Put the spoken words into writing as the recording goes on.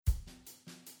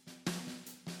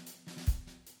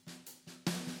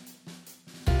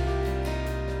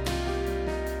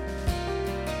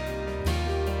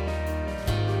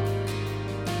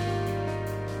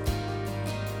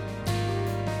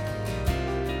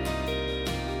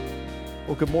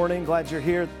Well, good morning. Glad you're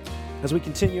here. As we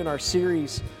continue in our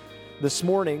series this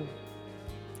morning,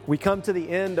 we come to the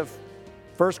end of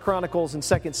 1 Chronicles and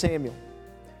 2 Samuel.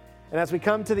 And as we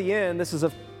come to the end, this is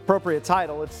an appropriate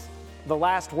title. It's the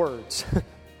last words.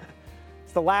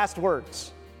 It's the last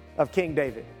words of King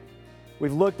David.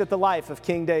 We've looked at the life of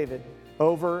King David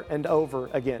over and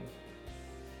over again.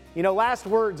 You know, last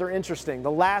words are interesting. The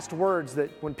last words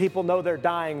that when people know they're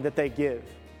dying that they give,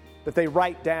 that they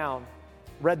write down.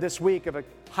 Read this week of a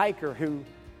hiker who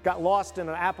got lost in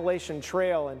an Appalachian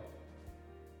trail and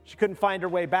she couldn't find her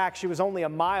way back. She was only a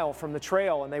mile from the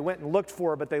trail and they went and looked for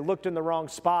her, but they looked in the wrong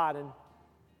spot and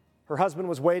her husband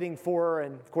was waiting for her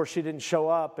and of course she didn't show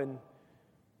up. And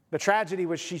the tragedy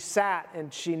was she sat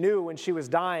and she knew when she was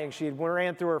dying, she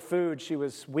ran through her food, she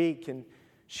was weak, and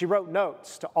she wrote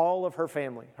notes to all of her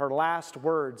family, her last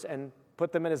words, and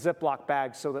put them in a Ziploc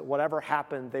bag so that whatever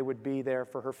happened, they would be there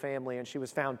for her family. And she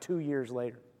was found 2 years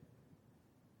later.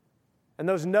 And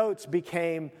those notes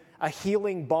became a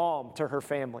healing balm to her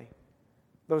family.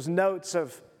 Those notes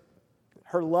of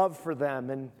her love for them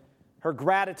and her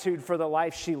gratitude for the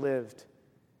life she lived.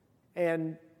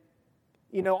 And,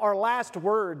 you know, our last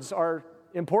words are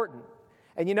important.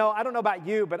 And, you know, I don't know about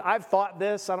you, but I've thought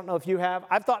this. I don't know if you have.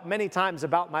 I've thought many times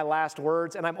about my last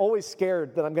words, and I'm always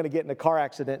scared that I'm going to get in a car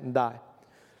accident and die.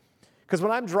 Because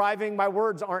when I'm driving, my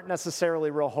words aren't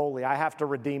necessarily real holy. I have to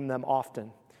redeem them often,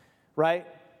 right?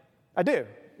 I do.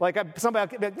 Like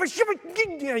somebody will be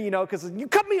like, you know, because you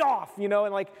cut me off, you know,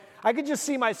 and like I could just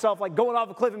see myself like going off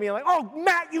a cliff and being like, oh,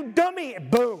 Matt, you dummy, and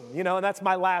boom, you know, and that's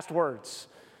my last words.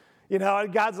 You know,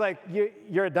 and God's like,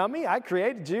 you're a dummy? I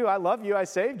created you. I love you. I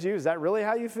saved you. Is that really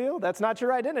how you feel? That's not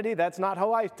your identity. That's not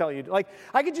how I tell you. Like,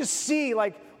 I could just see,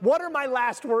 like, what are my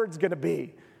last words going to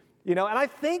be? You know, and I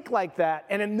think like that.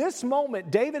 And in this moment,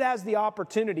 David has the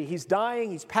opportunity. He's dying.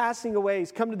 He's passing away.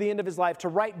 He's come to the end of his life to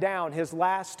write down his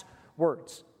last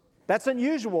words. That's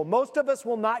unusual. Most of us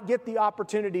will not get the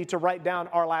opportunity to write down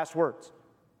our last words.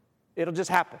 It'll just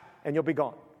happen, and you'll be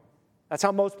gone. That's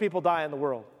how most people die in the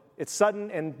world. It's sudden,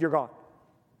 and you're gone.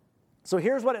 So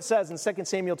here's what it says in 2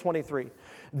 Samuel 23.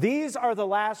 These are the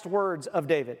last words of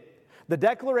David. The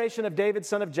declaration of David,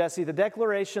 son of Jesse, the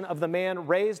declaration of the man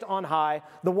raised on high,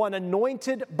 the one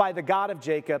anointed by the God of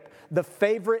Jacob, the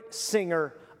favorite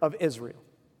singer of Israel.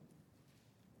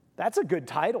 That's a good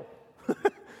title.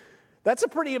 That's a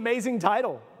pretty amazing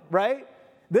title, right?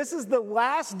 This is the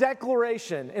last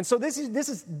declaration. And so this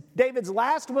is David's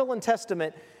last will and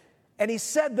testament. And he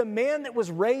said the man that was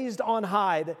raised on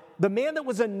high, the man that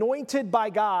was anointed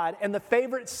by God and the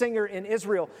favorite singer in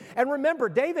Israel. And remember,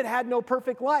 David had no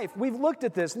perfect life. We've looked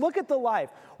at this. Look at the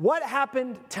life. What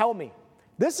happened? Tell me.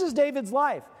 This is David's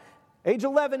life. Age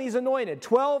 11, he's anointed.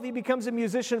 12, he becomes a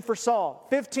musician for Saul.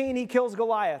 15, he kills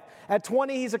Goliath. At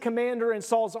 20, he's a commander in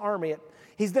Saul's army.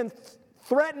 He's then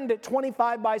threatened at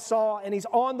 25 by Saul, and he's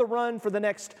on the run for the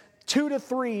next 2 to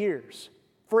 3 years.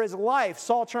 For his life,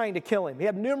 Saul trying to kill him. He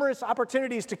had numerous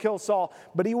opportunities to kill Saul,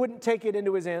 but he wouldn't take it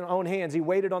into his own hands. He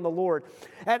waited on the Lord.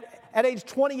 At age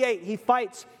 28, he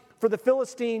fights for the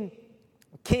Philistine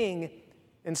king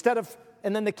and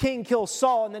then the king kills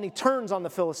Saul, and then he turns on the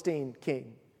Philistine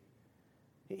king.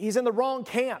 He's in the wrong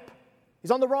camp.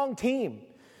 He's on the wrong team.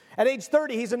 At age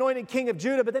 30, he's anointed king of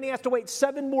Judah, but then he has to wait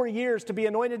 7 more years to be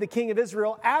anointed the king of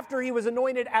Israel after he was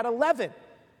anointed at 11.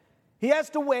 He has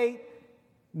to wait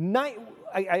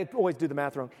I always do the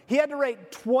math wrong. He had to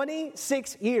wait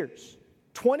 26 years.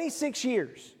 26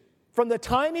 years from the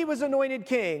time he was anointed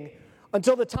king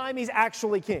until the time he's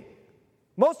actually king.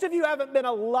 Most of you haven't been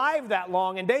alive that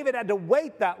long, and David had to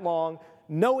wait that long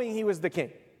knowing he was the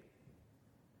king.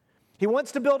 He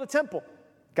wants to build a temple.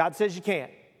 God says you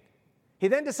can't. He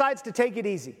then decides to take it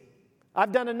easy.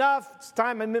 I've done enough. It's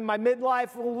time. I'm in my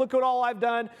midlife. Look at all I've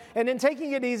done. And in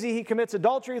taking it easy, he commits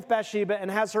adultery with Bathsheba and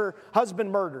has her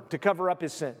husband murdered to cover up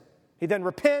his sin. He then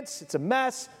repents. It's a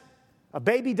mess. A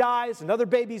baby dies. Another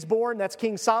baby's born. That's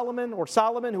King Solomon, or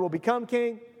Solomon, who will become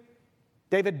king.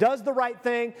 David does the right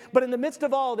thing, but in the midst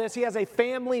of all this, he has a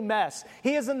family mess.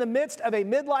 He is in the midst of a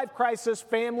midlife crisis,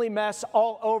 family mess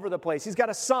all over the place. He's got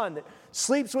a son that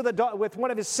sleeps with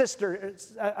one of his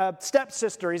sisters, a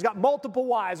stepsister. He's got multiple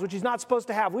wives, which he's not supposed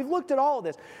to have. We've looked at all of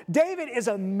this. David is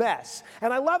a mess.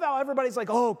 And I love how everybody's like,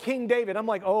 oh, King David. I'm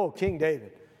like, oh, King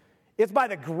David. It's by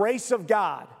the grace of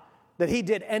God that he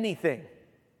did anything.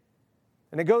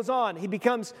 And it goes on. He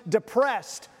becomes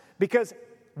depressed because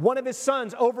one of his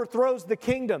sons overthrows the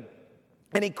kingdom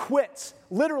and he quits,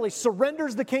 literally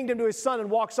surrenders the kingdom to his son and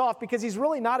walks off because he's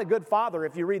really not a good father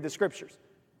if you read the scriptures.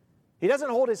 He doesn't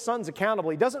hold his sons accountable.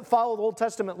 He doesn't follow the Old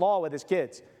Testament law with his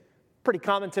kids. Pretty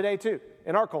common today too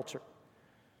in our culture.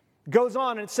 Goes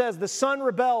on and it says, the son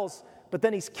rebels, but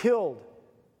then he's killed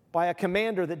by a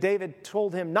commander that David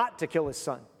told him not to kill his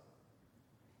son.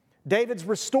 David's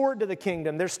restored to the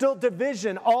kingdom. There's still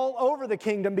division all over the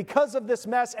kingdom because of this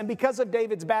mess and because of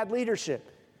David's bad leadership.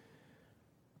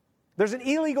 There's an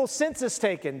illegal census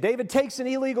taken. David takes an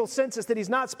illegal census that he's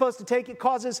not supposed to take. It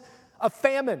causes a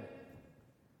famine.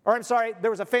 Or I'm sorry,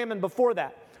 there was a famine before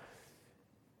that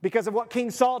because of what King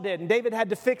Saul did, and David had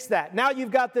to fix that. Now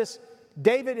you've got this,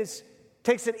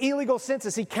 takes an illegal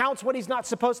census. He counts what he's not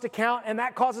supposed to count, and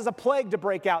that causes a plague to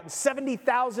break out, and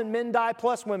 70,000 men die,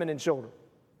 plus women and children.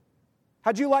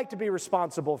 How'd you like to be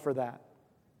responsible for that?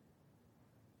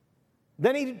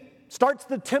 Then he starts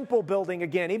the temple building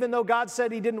again. Even though God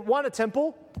said he didn't want a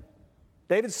temple,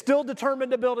 David's still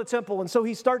determined to build a temple. And so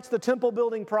he starts the temple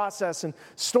building process and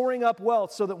storing up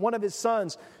wealth so that one of his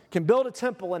sons can build a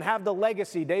temple and have the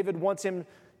legacy David wants him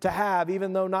to have,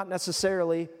 even though not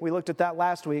necessarily, we looked at that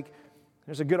last week,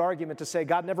 there's a good argument to say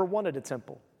God never wanted a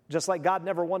temple. Just like God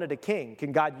never wanted a king.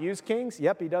 Can God use kings?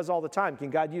 Yep, he does all the time. Can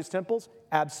God use temples?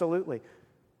 Absolutely.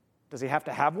 Does he have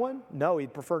to have one? No,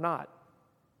 he'd prefer not.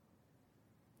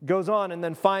 Goes on, and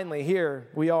then finally, here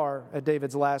we are at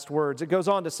David's last words. It goes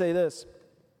on to say this.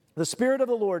 The Spirit of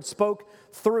the Lord spoke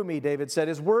through me, David said.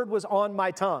 His word was on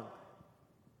my tongue.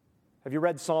 Have you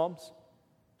read Psalms?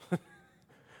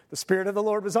 The Spirit of the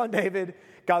Lord was on David.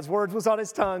 God's word was on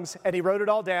his tongues, and he wrote it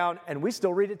all down, and we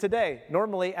still read it today,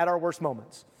 normally at our worst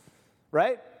moments.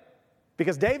 Right?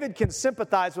 Because David can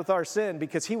sympathize with our sin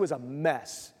because he was a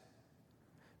mess.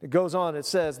 It goes on, it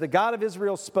says, the God of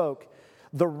Israel spoke.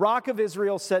 The rock of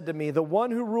Israel said to me, the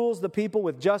one who rules the people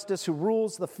with justice, who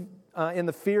rules in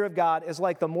the fear of God, is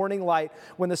like the morning light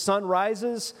when the sun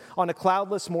rises on a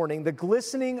cloudless morning, the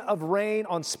glistening of rain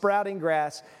on sprouting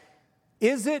grass.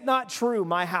 Is it not true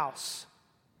my house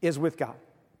is with God?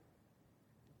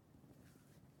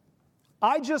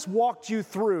 I just walked you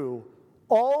through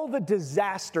all the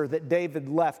disaster that David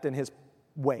left in his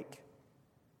wake.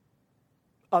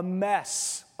 A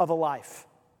mess of a life.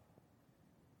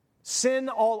 Sin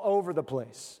all over the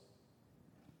place.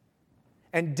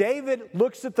 And David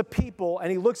looks at the people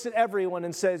and he looks at everyone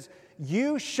and says,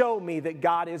 you show me that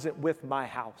God isn't with my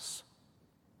house.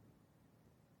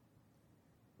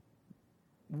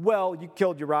 Well, you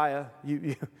killed Uriah.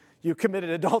 You committed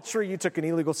adultery. You took an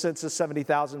illegal census.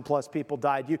 70,000 plus people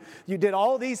died. You did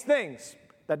all these things.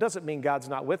 That doesn't mean God's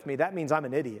not with me. That means I'm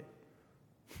an idiot.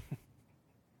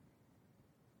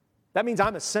 That means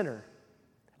I'm a sinner.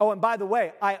 Oh, and by the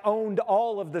way, I owned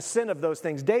all of the sin of those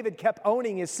things. David kept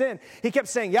owning his sin. He kept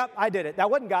saying, yep, I did it. That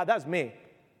wasn't God, that was me.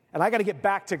 And I got to get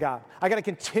back to God. I got to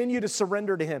continue to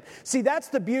surrender to him. See, that's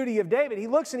the beauty of David. He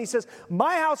looks and he says,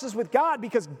 my house is with God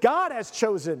because God has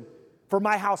chosen for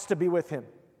my house to be with him.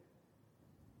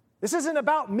 This isn't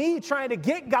about me trying to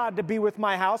get God to be with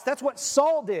my house. That's what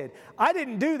Saul did. I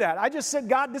didn't do that. I just said,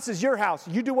 God, this is your house.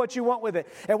 You do what you want with it.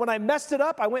 And when I messed it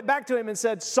up, I went back to him and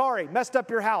said, sorry, messed up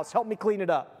your house. Help me clean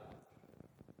it up.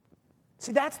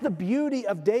 See, that's the beauty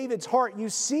of David's heart. You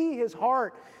see his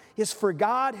heart is for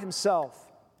God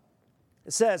himself.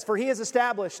 It says, for he has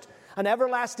established an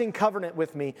everlasting covenant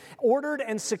with me, ordered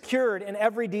and secured in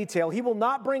every detail. He will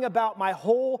not bring about my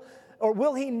whole, or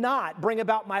will he not bring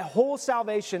about my whole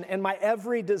salvation and my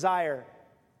every desire?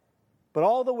 But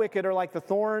all the wicked are like the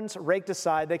thorns raked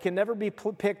aside. They can never be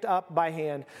picked up by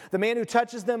hand. The man who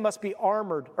touches them must be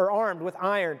armed with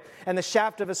iron and the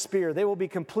shaft of a spear. They will be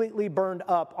completely burned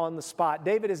up on the spot.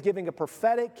 David is giving a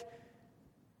prophetic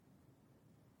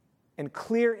and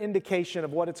clear indication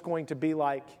of what it's going to be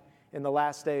like in the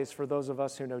last days for those of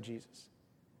us who know Jesus.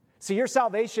 See, your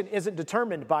salvation isn't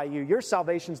determined by you. Your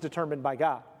salvation is determined by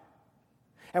God.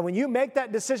 And when you make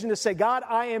that decision to say, God,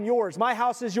 I am yours, my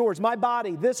house is yours, my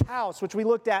body, this house, which we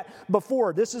looked at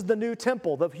before, this is the new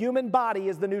temple. The human body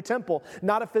is the new temple,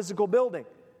 not a physical building.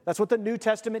 That's what the New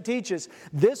Testament teaches.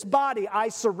 This body I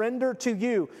surrender to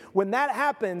you. When that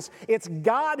happens, it's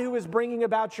God who is bringing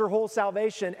about your whole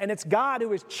salvation, and it's God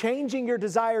who is changing your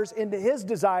desires into his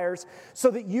desires so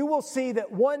that you will see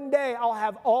that one day I'll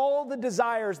have all the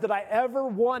desires that I ever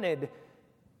wanted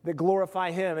that glorify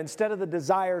him instead of the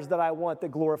desires that I want that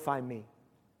glorify me.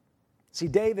 See,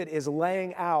 David is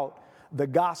laying out the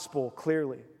gospel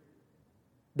clearly.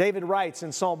 David writes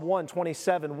in Psalm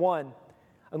 127:1,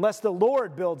 unless the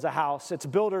Lord builds a house, its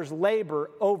builders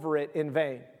labor over it in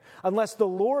vain. Unless the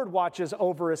Lord watches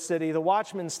over a city, the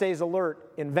watchman stays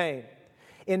alert in vain.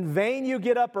 In vain you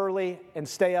get up early and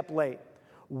stay up late,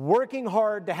 working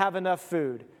hard to have enough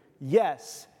food.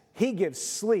 Yes, he gives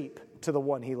sleep to the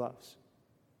one he loves.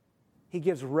 He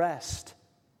gives rest,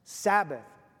 Sabbath,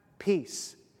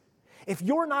 peace. If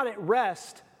you're not at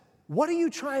rest, What are you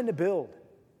trying to build?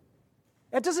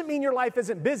 That doesn't mean your life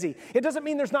isn't busy. It doesn't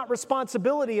mean there's not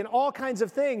responsibility and all kinds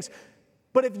of things.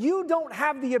 But if you don't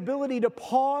have the ability to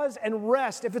pause and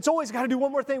rest, if it's always got to do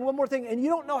one more thing, and you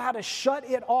don't know how to shut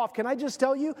it off, can I just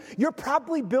tell you, you're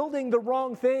probably building the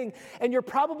wrong thing, and you're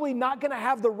probably not going to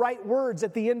have the right words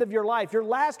at the end of your life. Your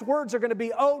last words are going to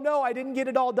be, oh no, I didn't get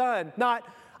it all done. Not,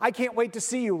 I can't wait to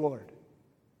see you, Lord.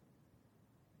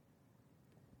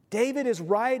 David is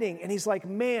writing, and he's like,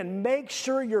 man, make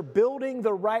sure you're building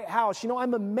the right house. You know,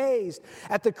 I'm amazed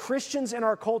at the Christians in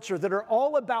our culture that are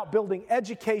all about building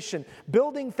education,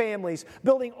 building families,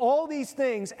 building all these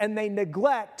things, and they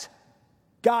neglect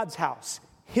God's house,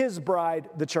 His bride,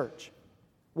 the church.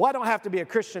 Well, I don't have to be a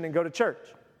Christian and go to church.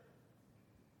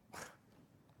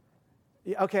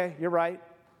 Okay, you're right.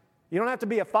 You don't have to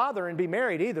be a father and be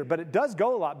married either, but it does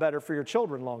go a lot better for your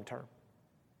children long term.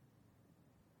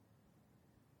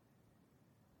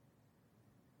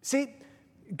 See,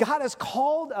 God has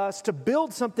called us to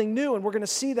build something new, and we're going to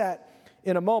see that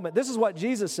in a moment. This is what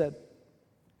Jesus said.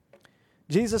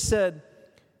 Jesus said,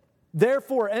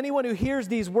 therefore, anyone who hears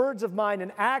these words of mine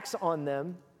and acts on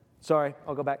them,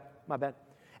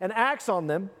 and acts on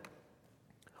them,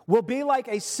 will be like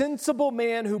a sensible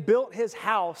man who built his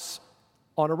house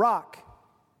on a rock.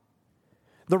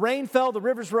 The rain fell, the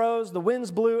rivers rose, the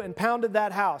winds blew and pounded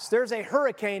that house. There's a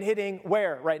hurricane hitting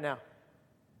where right now?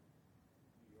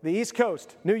 The East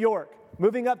Coast, New York,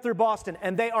 moving up through Boston,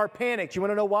 and they are panicked. You want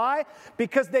to know why?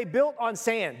 Because they built on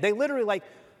sand. They literally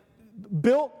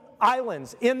built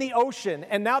islands in the ocean,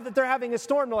 and now that they're having a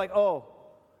storm, they're like, oh,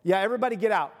 yeah, everybody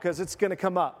get out because it's going to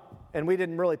come up, and we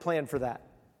didn't really plan for that.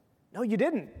 No, you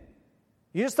didn't.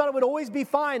 You just thought it would always be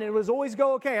fine and it would always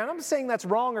go okay. And I'm not saying that's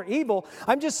wrong or evil.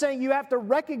 I'm just saying you have to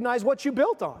recognize what you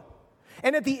built on.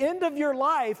 And at the end of your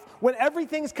life, when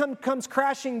everything comes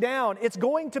crashing down, it's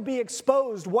going to be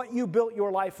exposed what you built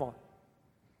your life on.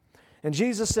 And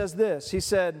Jesus says this. He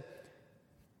said,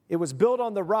 it was built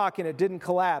on the rock and it didn't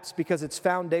collapse because its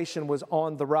foundation was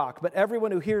on the rock. But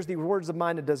everyone who hears the words of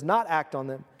mine and does not act on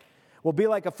them will be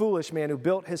like a foolish man who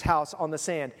built his house on the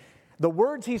sand. The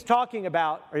words he's talking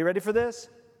about, are you ready for this?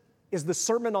 Is the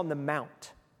Sermon on the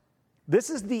Mount. This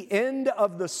is the end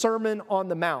of the Sermon on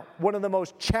the Mount, one of the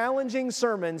most challenging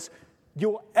sermons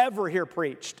you'll ever hear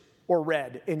preached or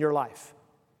read in your life.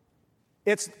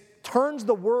 It turns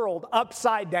the world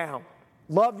upside down.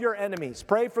 Love your enemies.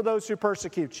 Pray for those who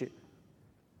persecute you.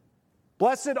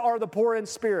 Blessed are the poor in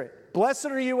spirit. Blessed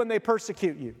are you when they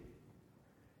persecute you.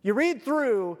 You read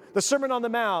through the Sermon on the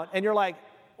Mount and you're like,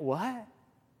 what?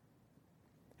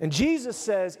 And Jesus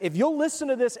says, if you'll listen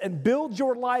to this and build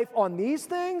your life on these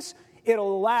things,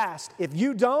 it'll last. If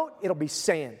you don't, it'll be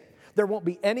sand. There won't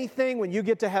be anything when you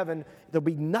get to heaven. There'll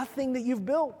be nothing that you've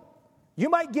built. You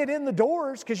might get in the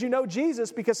doors because you know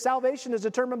Jesus, because salvation is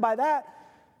determined by that.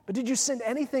 But did you send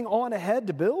anything on ahead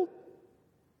to build?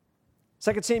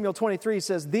 2 Samuel 23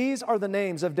 says, these are the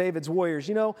names of David's warriors.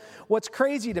 You know, what's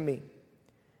crazy to me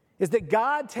is that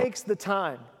God takes the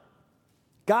time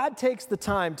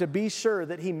to be sure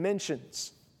that He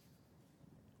mentions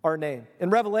our name.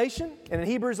 In Revelation and in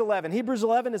Hebrews 11. Hebrews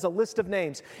 11 is a list of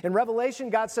names. In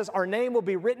Revelation, God says our name will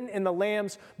be written in the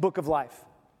Lamb's book of life.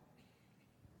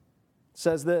 It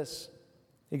says this.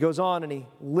 He goes on and he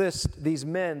lists these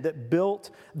men that built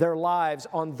their lives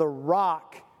on the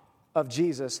rock of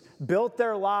Jesus, built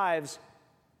their lives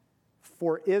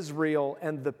for Israel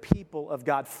and the people of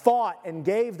God, fought and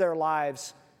gave their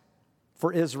lives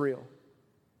for Israel.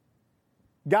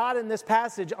 God in this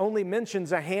passage only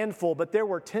mentions a handful, but there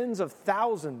were tens of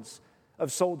thousands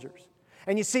of soldiers.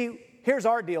 And you see, here's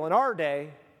our deal. In our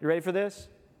day, you ready for this?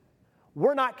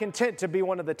 We're not content to be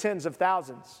one of the tens of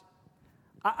thousands.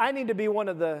 I need to be one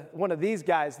of these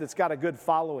guys that's got a good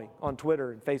following on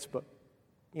Twitter and Facebook.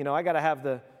 You know, I got to have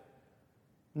the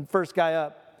first guy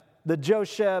up, the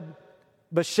Josheb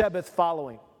Bashebeth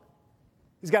following.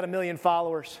 He's got 1 million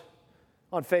followers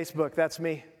on Facebook. That's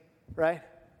me, right?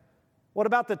 What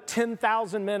about the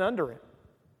 10,000 men under it?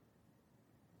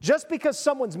 Just because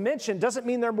someone's mentioned doesn't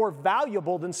mean they're more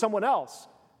valuable than someone else.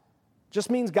 Just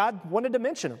means God wanted to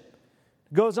mention them.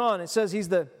 It goes on. It says he's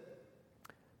the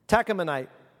Tachamonite,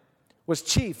 was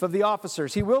chief of the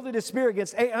officers. He wielded his spear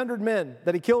against 800 men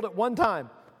that he killed at one time.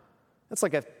 That's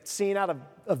like a scene out of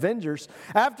Avengers.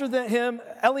 After him,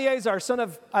 Eleazar, son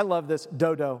of, I love this,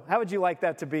 Dodo. How would you like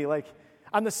that to be? Like,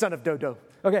 I'm the son of Dodo.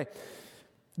 Okay.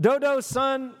 Dodo,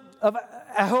 son of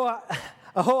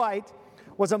Ahoite,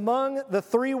 was among the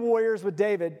 3 warriors with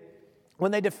David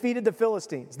when they defeated the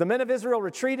Philistines. The men of Israel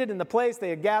retreated in the place they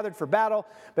had gathered for battle,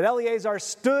 but Eleazar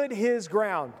stood his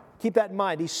ground. Keep that in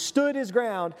mind. He stood his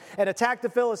ground and attacked the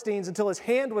Philistines until his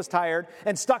hand was tired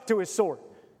and stuck to his sword.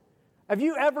 Have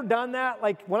you ever done that?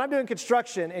 Like when I'm doing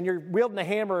construction and you're wielding a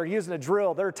hammer or using a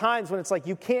drill, there are times when it's like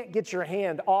you can't get your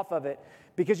hand off of it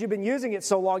because you've been using it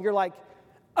so long, you're like,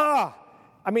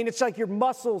 it's like your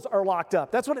muscles are locked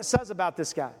up. That's what it says about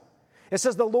this guy. It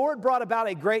says, the Lord brought about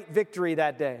a great victory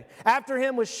that day. After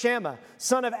him was Shammah,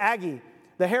 son of Agi,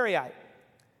 the Hariite.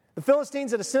 The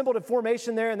Philistines had assembled in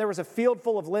formation there, and there was a field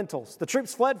full of lentils. The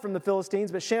troops fled from the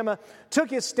Philistines, but Shammah took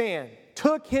his stand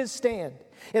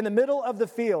in the middle of the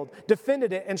field,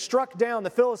 defended it, and struck down the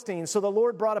Philistines. So the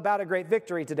Lord brought about a great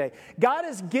victory today. God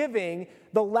is giving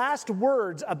the last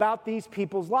words about these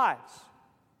people's lives.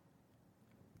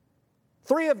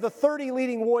 3 of the 30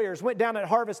 leading warriors went down at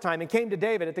harvest time and came to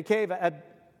David at the cave at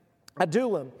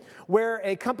Adullam, where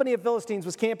a company of Philistines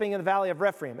was camping in the valley of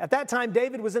Rephaim. At that time,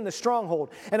 David was in the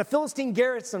stronghold, and a Philistine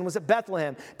garrison was at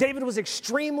Bethlehem. David was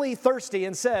extremely thirsty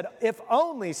and said, if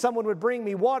only someone would bring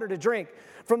me water to drink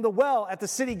from the well at the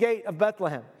city gate of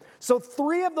Bethlehem. So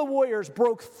 3 of the warriors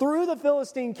broke through the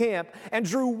Philistine camp and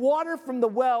drew water from the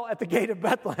well at the gate of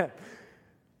Bethlehem.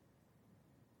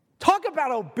 Talk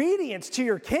about obedience to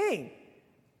your king.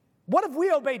 What if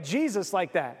we obeyed Jesus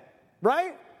like that,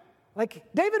 right? Like,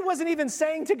 David wasn't even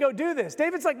saying to go do this.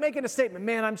 David's like making a statement,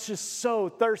 man, I'm just so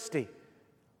thirsty.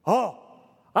 Oh,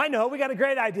 I know, we got a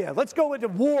great idea. Let's go into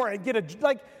war and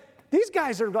these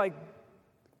guys are like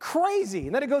crazy.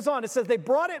 And then it goes on, it says they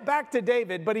brought it back to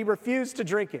David, but he refused to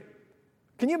drink it.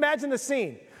 Can you imagine the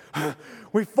scene?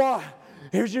 We fought,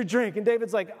 here's your drink. And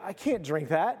David's like, I can't drink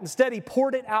that. Instead, he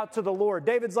poured it out to the Lord.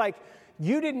 David's like,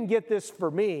 you didn't get this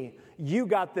for me. You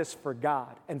got this for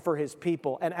God and for his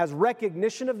people. And as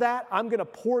recognition of that, I'm going to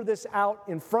pour this out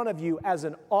in front of you as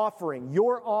an offering,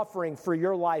 your offering for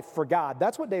your life for God.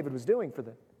 That's what David was doing for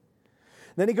them.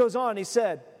 Then he goes on,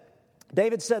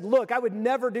 David said, look, I would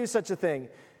never do such a thing.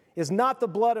 Is this not the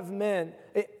blood of men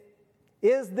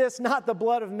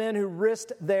who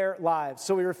risked their lives?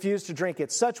 So he refused to drink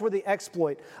it. Such were the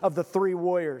exploit of the 3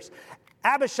 warriors.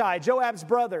 Abishai, Joab's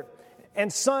brother,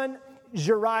 and son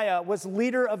Jeriah was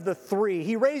leader of the 3.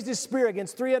 He raised his spear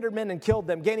against 300 men and killed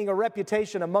them, gaining a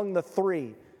reputation among the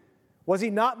 3. Was he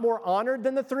not more honored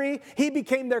than the 3? He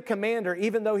became their commander,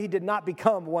 even though he did not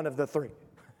become one of the 3.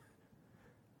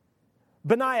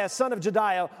 Benaiah, son of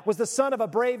Jediah, was the son of a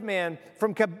brave man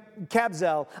from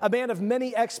Kabzel, a man of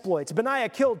many exploits. Benaiah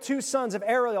killed 2 sons of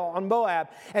Ariel on Moab,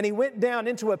 and he went down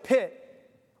into a pit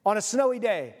on a snowy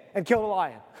day and killed a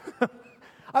lion.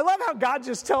 I love how God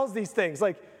just tells these things.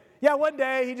 Like, yeah, one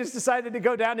day he just decided to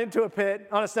go down into a pit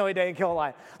on a snowy day and kill a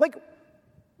lion. Like,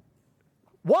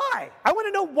 why? I want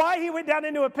to know why he went down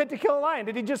into a pit to kill a lion.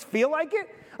 Did he just feel like it?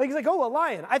 Like, he's like, oh, a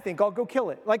lion. I think I'll go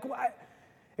kill it. Like,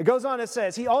 it goes on, it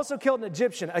says, he also killed an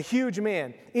Egyptian, a huge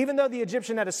man. Even though the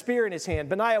Egyptian had a spear in his hand,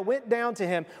 Benaiah went down to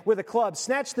him with a club,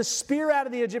 snatched the spear out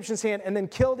of the Egyptian's hand, and then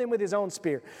killed him with his own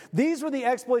spear. These were the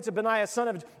exploits of Benaiah, son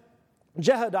of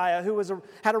Jehoiada, who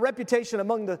had a reputation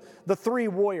among the 3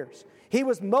 warriors. He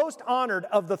was most honored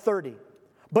of the 30,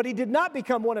 but he did not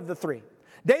become one of the 3.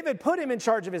 David put him in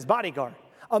charge of his bodyguard.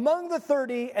 Among the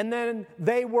 30, and then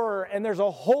they were, and there's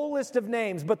a whole list of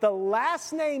names, but the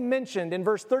last name mentioned in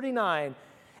verse 39,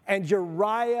 and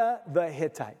Uriah the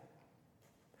Hittite.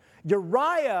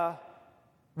 Uriah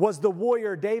was the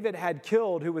warrior David had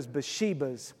killed who was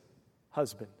Bathsheba's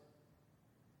husband.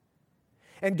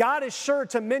 And God is sure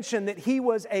to mention that he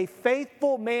was a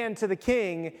faithful man to the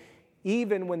king,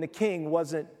 even when the king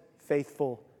wasn't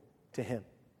faithful to him.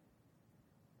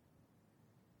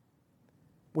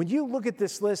 When you look at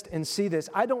this list and see this,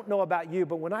 I don't know about you,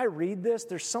 but when I read this,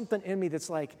 there's something in me that's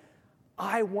like,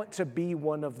 I want to be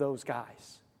one of those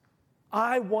guys.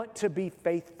 I want to be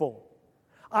faithful.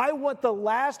 I want the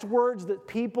last words that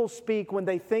people speak when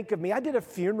they think of me. I did a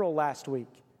funeral last week.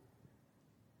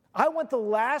 I want the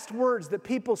last words that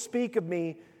people speak of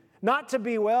me not to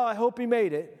be, well, I hope he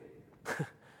made it.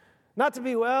 Not to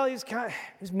be, well, he's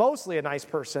mostly a nice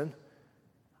person.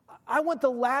 I want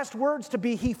the last words to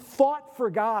be, he fought for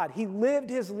God. He lived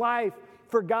his life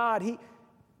for God.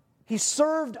 He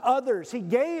served others. He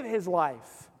gave his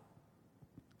life.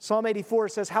 Psalm 84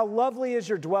 says, how lovely is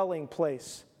your dwelling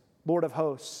place, Lord of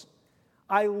hosts.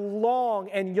 I long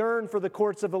and yearn for the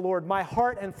courts of the Lord. My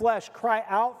heart and flesh cry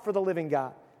out for the living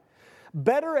God.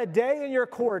 Better a day in your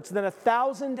courts than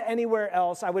 1,000 anywhere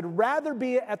else. I would rather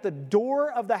be at the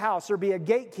door of the house or be a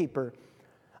gatekeeper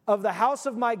of the house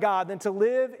of my God than to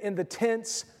live in the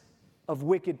tents of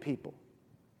wicked people.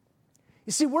 You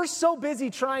You see, we're so busy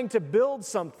trying to build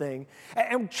something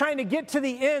and trying to get to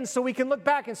the end so we can look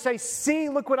back and say, see,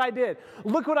 look what I did.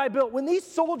 Look what I built. When these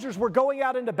soldiers were going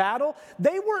out into battle,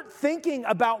 they weren't thinking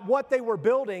about what they were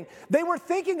building. They were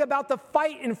thinking about the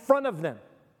fight in front of them.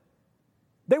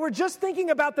 They were just thinking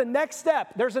about the next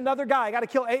step. There's another guy. I got to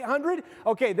kill 800.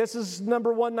 Okay, this is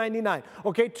number 199.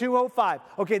 Okay, 205.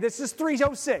 Okay, this is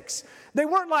 306. They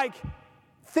weren't like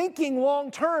thinking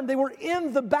long term. They were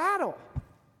in the battle.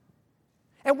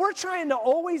 And we're trying to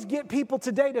always get people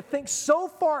today to think so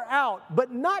far out,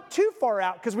 but not too far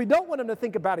out, because we don't want them to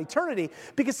think about eternity.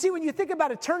 Because see, when you think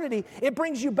about eternity, it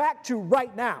brings you back to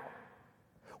right now.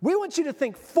 We want you to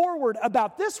think forward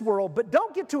about this world, but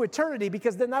don't get to eternity,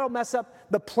 because then that'll mess up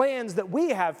the plans that we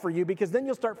have for you, because then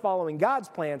you'll start following God's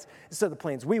plans instead of the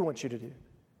plans we want you to do.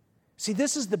 See,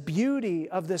 this is the beauty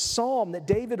of this psalm that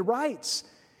David writes.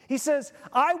 He says,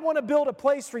 I want to build a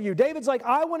place for you. David's like,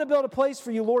 I want to build a place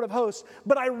for you, Lord of hosts,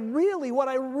 but what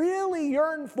I really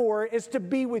yearn for is to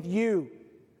be with you.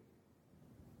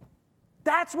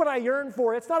 That's what I yearn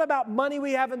for. It's not about money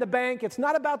we have in the bank. It's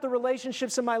not about the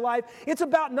relationships in my life. It's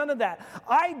about none of that.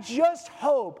 I just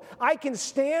hope I can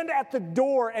stand at the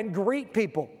door and greet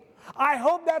people. I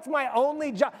hope that's my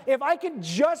only job. If I could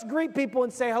just greet people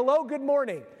and say, hello, good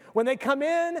morning, when they come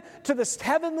in to this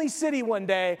heavenly city one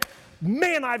day,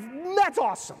 man, that's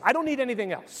awesome. I don't need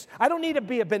anything else. I don't need to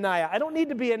be a Benaiah. I don't need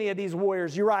to be any of these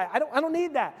warriors, Uriah. I don't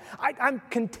need that. I'm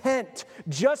content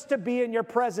just to be in your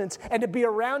presence and to be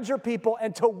around your people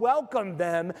and to welcome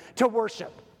them to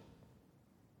worship.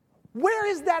 Where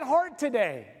is that heart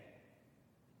today?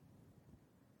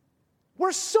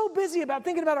 We're so busy about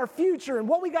thinking about our future and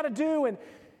what we got to do, and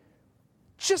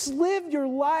just live your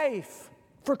life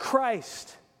for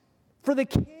Christ, for the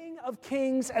King of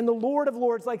kings and the Lord of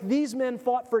lords, like these men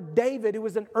fought for David, who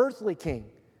was an earthly king.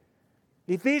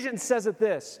 Ephesians says it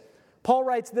this. Paul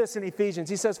writes this in Ephesians.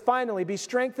 He says, finally, be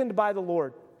strengthened by the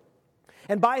Lord,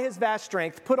 and by his vast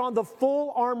strength, put on the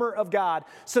full armor of God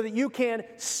so that you can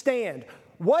stand.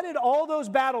 What did all those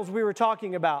battles we were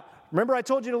talking about? Remember I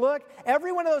told you to look?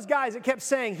 Every one of those guys, it kept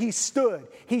saying he stood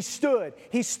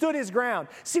his ground.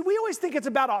 See, we always think it's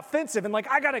about offensive and like,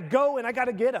 I got to go and I got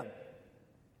to get him.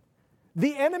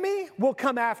 The enemy will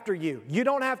come after you. You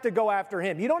don't have to go after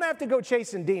him. You don't have to go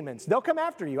chasing demons. They'll come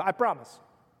after you, I promise.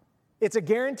 It's a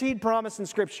guaranteed promise in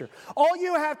Scripture. All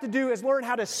you have to do is learn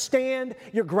how to stand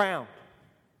your ground,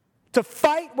 to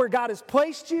fight where God has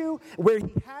placed you, where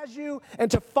he has you, and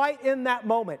to fight in that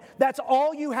moment. That's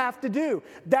all you have to do.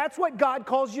 That's what God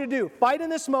calls you to do. Fight in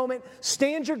this moment,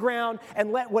 stand your ground,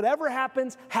 and let whatever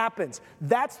happens, happens.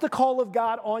 That's the call of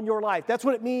God on your life. That's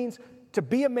what it means to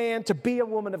be a man, to be a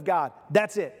woman of God.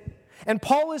 That's it. And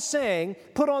Paul is saying,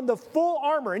 put on the full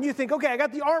armor. And you think, okay, I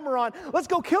got the armor on. Let's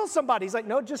go kill somebody. He's like,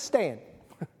 no, just stand.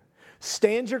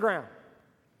 Stand your ground.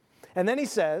 And then he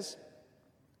says,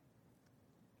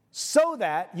 so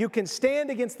that you can stand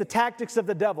against the tactics of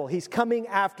the devil. He's coming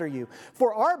after you.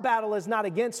 For our battle is not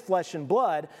against flesh and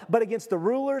blood, but against the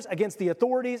rulers, against the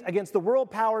authorities, against the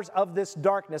world powers of this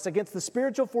darkness, against the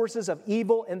spiritual forces of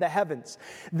evil in the heavens.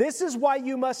 This is why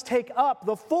you must take up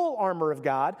the full armor of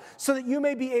God, so that you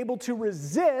may be able to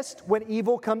resist when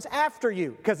evil comes after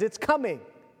you, because it's coming.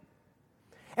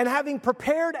 And having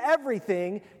prepared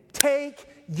everything, take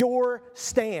your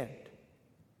stand.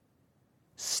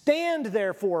 Stand,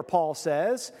 therefore, Paul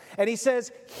says, and he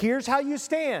says, here's how you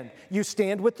stand. You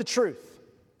stand with the truth.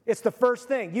 It's the first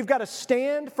thing. You've got to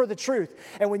stand for the truth.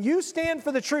 And when you stand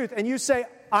for the truth and you say,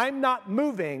 I'm not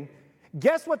moving,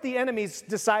 guess what the enemy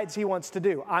decides he wants to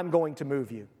do? I'm going to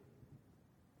move you.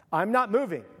 I'm not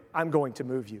moving. I'm going to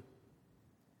move you.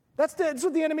 That's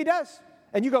what the enemy does.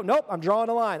 And you go, nope, I'm drawing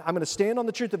a line. I'm going to stand on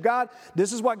the truth of God.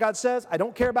 This is what God says. I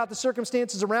don't care about the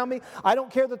circumstances around me. I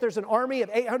don't care that there's an army of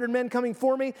 800 men coming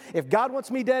for me. If God wants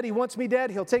me dead, he wants me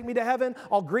dead. He'll take me to heaven.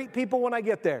 I'll greet people when I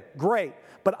get there. Great.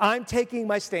 But I'm taking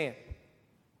my stand.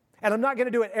 And I'm not going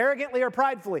to do it arrogantly or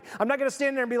pridefully. I'm not going to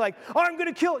stand there and be like, oh, I'm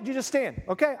going to kill it. You just stand.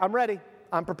 Okay, I'm ready.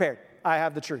 I'm prepared. I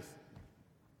have the truth.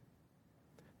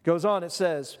 Goes on, it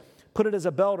says, put it as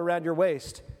a belt around your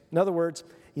waist. In other words,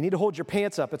 you need to hold your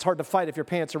pants up. It's hard to fight if your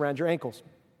pants are around your ankles.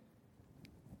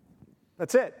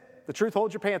 That's it. The truth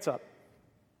holds your pants up.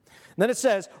 And then it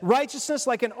says, righteousness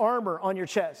like an armor on your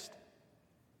chest.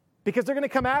 Because they're going to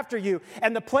come after you.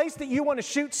 And the place that you want to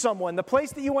shoot someone, the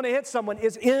place that you want to hit someone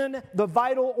is in the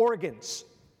vital organs.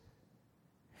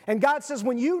 And God says,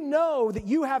 when you know that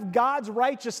you have God's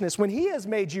righteousness, when he has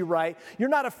made you right, you're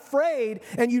not afraid,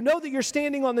 and you know that you're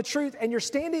standing on the truth, and you're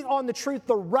standing on the truth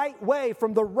the right way,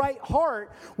 from the right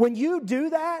heart. When you do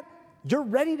that, you're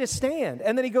ready to stand.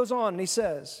 And then he goes on and he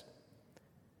says,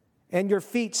 and your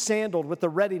feet sandaled with the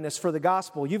readiness for the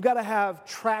gospel. You've got to have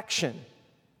traction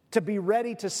to be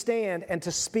ready to stand and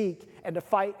to speak and to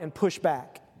fight and push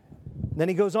back. Then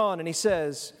he goes on and he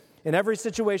says, in every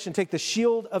situation, take the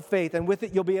shield of faith, and with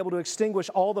it you'll be able to extinguish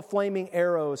all the flaming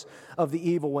arrows of the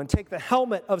evil one. Take the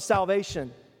helmet of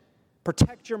salvation.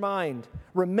 Protect your mind.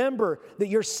 Remember that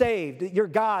you're saved, that you're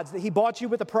God's, that He bought you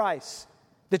with a price,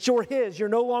 that you're His, you're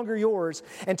no longer yours.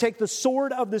 And take the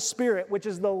sword of the Spirit, which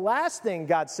is the last thing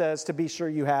God says to be sure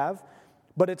you have,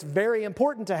 but it's very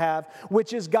important to have,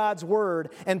 which is God's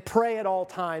Word, and pray at all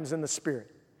times in the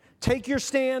Spirit. Take your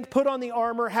stand, put on the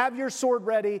armor, have your sword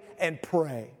ready, and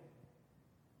pray.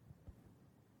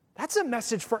 That's a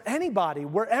message for anybody,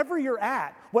 wherever you're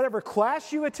at, whatever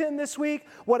class you attend this week,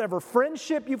 whatever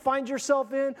friendship you find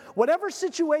yourself in, whatever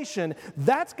situation,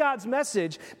 that's God's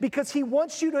message, because He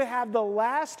wants you to have the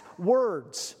last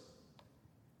words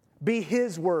be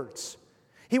His words.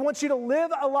 He wants you to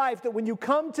live a life that when you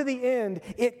come to the end,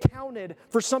 it counted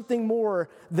for something more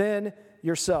than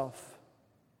yourself.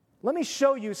 Let me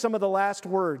show you some of the last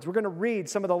words. We're going to read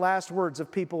some of the last words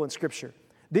of people in Scripture.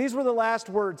 These were the last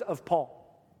words of Paul.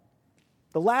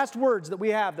 The last words that we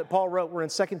have that Paul wrote were in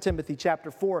 2 Timothy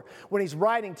chapter 4 when he's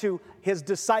writing to his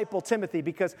disciple Timothy,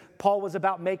 because Paul was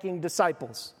about making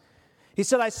disciples. He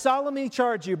said, I solemnly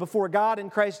charge you before God in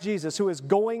Christ Jesus, who is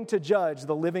going to judge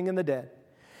the living and the dead.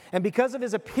 And because of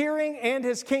His appearing and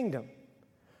His kingdom,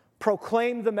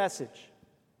 proclaim the message.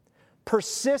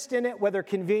 Persist in it, whether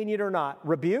convenient or not.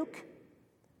 Rebuke,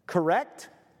 correct,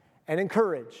 and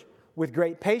encourage with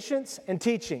great patience and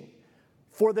teaching.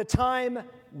 For the time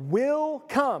will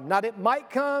come. Not it might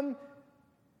come,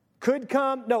 could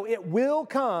come. No, it will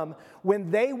come when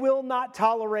they will not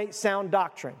tolerate sound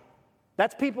doctrine.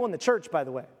 That's people in the church, by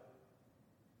the way.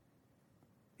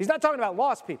 He's not talking about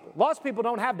lost people. Lost people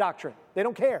don't have doctrine. They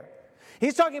don't care.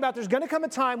 He's talking about there's going to come a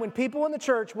time when people in the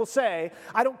church will say,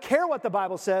 I don't care what the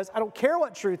Bible says. I don't care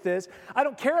what truth is. I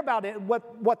don't care about it,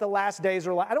 what the last days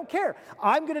are like. I don't care.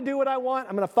 I'm going to do what I want.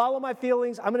 I'm going to follow my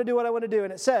feelings. I'm going to do what I want to do.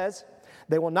 And it says,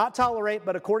 they will not tolerate,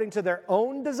 but according to their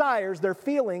own desires, their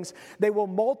feelings, they will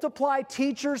multiply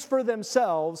teachers for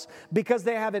themselves because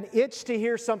they have an itch to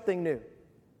hear something new.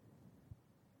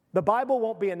 The Bible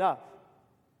won't be enough.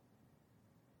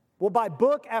 We'll buy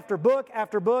book after book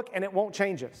after book, and it won't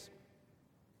change us.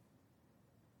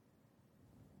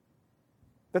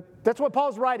 That's what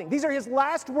Paul's writing. These are his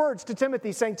last words to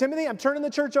Timothy, saying, Timothy, I'm turning the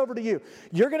church over to you.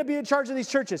 You're going to be in charge of these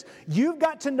churches. You've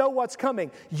got to know what's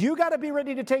coming. You got to be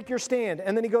ready to take your stand.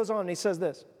 And then he goes on and he says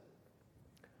this.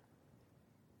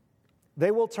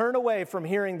 They will turn away from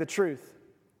hearing the truth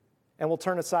and will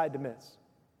turn aside to miss.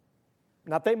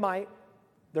 Not they might.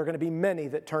 There are going to be many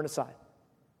that turn aside.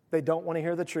 They don't want to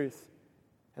hear the truth,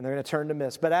 and they're going to turn to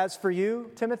miss. But as for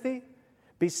you, Timothy,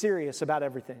 be serious about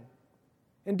everything.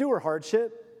 Endure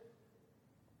hardship.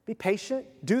 Be patient.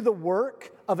 Do the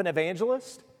work of an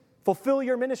evangelist. Fulfill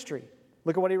your ministry.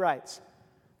 Look at what he writes.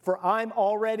 For I'm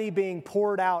already being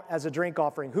poured out as a drink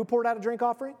offering. Who poured out a drink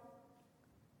offering?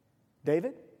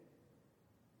 David.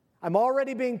 I'm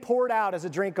already being poured out as a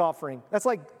drink offering. That's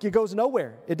like it goes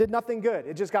nowhere. It did nothing good.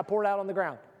 It just got poured out on the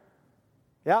ground.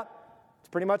 Yep. It's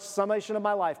pretty much the summation of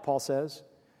my life, Paul says.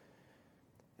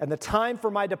 And the time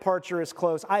for my departure is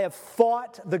close. I have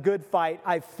fought the good fight.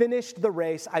 I've finished the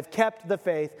race. I've kept the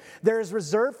faith. There is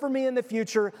reserved for me in the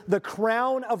future the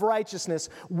crown of righteousness,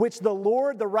 which the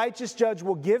Lord, the righteous judge,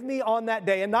 will give me on that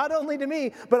day. And not only to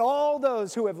me, but all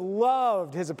those who have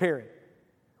loved His appearing.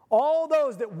 All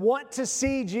those that want to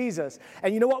see Jesus.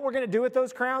 And you know what we're going to do with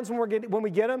those crowns when we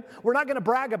get them? We're not going to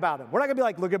brag about them. We're not going to be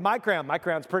like, look at my crown. My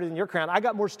crown's prettier than your crown. I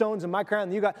got more stones in my crown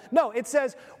than you got. No, it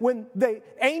says when the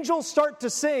angels start to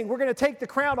sing, we're going to take the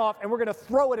crown off and we're going to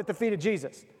throw it at the feet of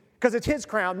Jesus. Because it's His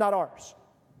crown, not ours.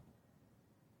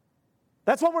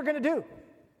 That's what we're going to do.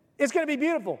 It's going to be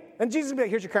beautiful. And Jesus will be like,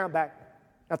 here's your crown back.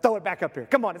 Now throw it back up here.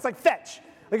 Come on, it's like fetch.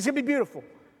 Like it's going to be beautiful.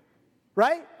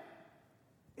 Right?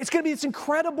 It's going to be this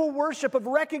incredible worship of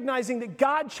recognizing that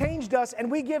God changed us and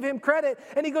we give Him credit.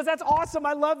 And He goes, that's awesome.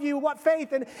 I love you. What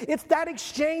faith. And it's that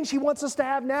exchange He wants us to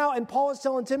have now. And Paul is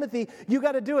telling Timothy, you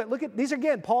got to do it. Look at these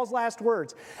again, Paul's last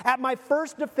words. At my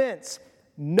first defense,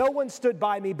 no one stood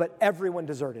by me, but everyone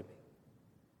deserted me.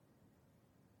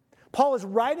 Paul is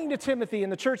writing to Timothy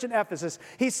in the church in Ephesus.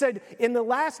 He said, in the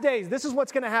last days, this is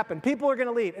what's going to happen. People are going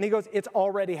to leave. And he goes, it's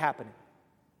already happening.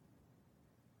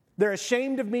 They're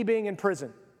ashamed of me being in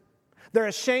prison. They're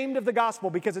ashamed of the gospel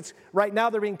because it's right now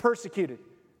they're being persecuted.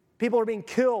 People are being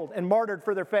killed and martyred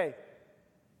for their faith.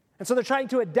 And so they're trying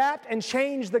to adapt and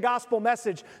change the gospel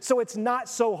message so it's not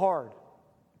so hard.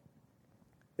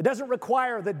 It doesn't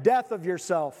require the death of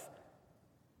yourself.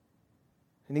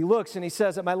 And he looks and he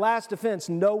says, at my last defense,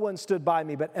 no one stood by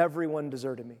me, but everyone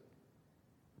deserted me.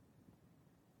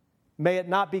 May it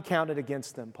not be counted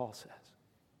against them, Paul says.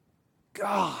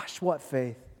 Gosh, what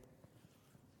faith.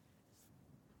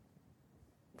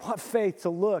 What faith to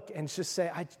look and just say,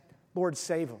 Lord,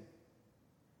 save them.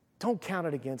 Don't count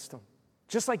it against them.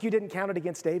 Just like you didn't count it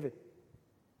against David.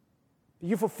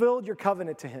 You fulfilled your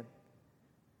covenant to him.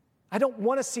 I don't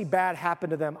want to see bad happen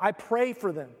to them. I pray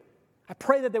for them. I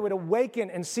pray that they would awaken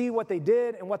and see what they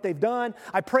did and what they've done.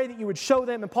 I pray that you would show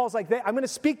them. And Paul's like, I'm going to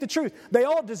speak the truth. They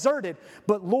all deserted.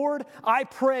 But Lord, I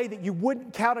pray that you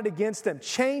wouldn't count it against them.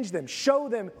 Change them. Show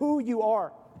them who you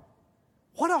are.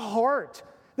 What a heart.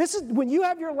 This is when you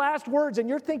have your last words and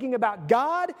you're thinking about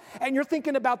God and you're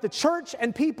thinking about the church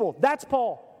and people. That's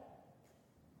Paul.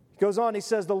 He goes on, he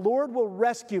says, the Lord will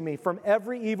rescue me from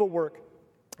every evil work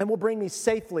and will bring me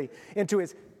safely into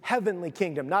his heavenly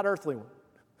kingdom, not earthly one.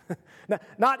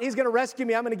 Not he's going to rescue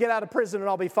me, I'm going to get out of prison and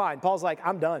I'll be fine. Paul's like,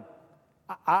 I'm done.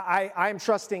 I'm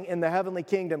trusting in the heavenly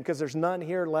kingdom because there's none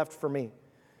here left for me.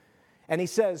 And he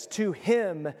says, to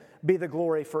him be the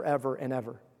glory forever and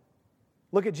ever.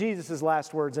 Look at Jesus'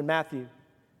 last words in Matthew.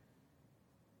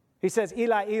 He says,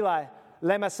 Eli, Eli,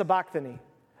 lema sabachthani.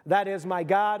 That is, my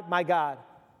God,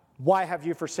 why have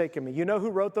you forsaken me? You know who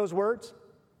wrote those words?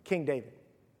 King David.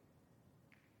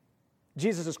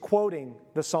 Jesus is quoting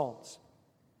the Psalms.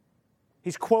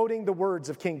 He's quoting the words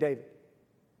of King David.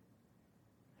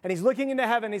 And he's looking into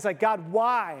heaven. He's like, God,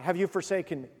 why have you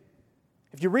forsaken me?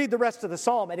 If you read the rest of the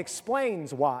psalm, it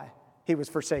explains why he was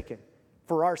forsaken,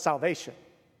 for our salvation.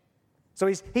 So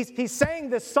he's saying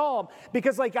this psalm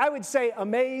because, like, I would say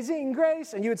amazing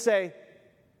grace, and you would say,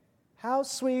 how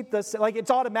sweet the, like, it's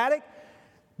automatic.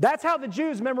 That's how the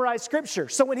Jews memorized Scripture.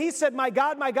 So when he said, my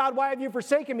God, why have you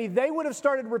forsaken me? They would have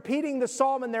started repeating the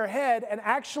psalm in their head and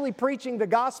actually preaching the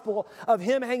gospel of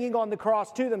him hanging on the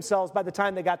cross to themselves by the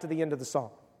time they got to the end of the psalm.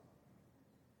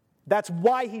 That's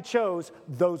why he chose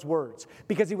those words.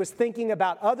 Because he was thinking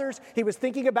about others. He was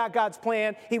thinking about God's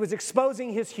plan. He was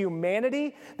exposing his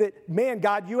humanity. That, man,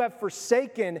 God, you have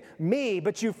forsaken me,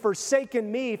 but you've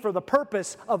forsaken me for the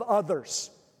purpose of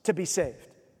others to be saved.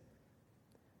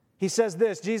 He says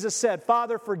this, Jesus said,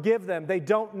 Father, forgive them. They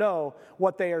don't know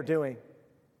what they are doing.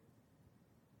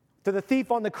 To the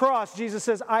thief on the cross, Jesus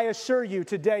says, I assure you,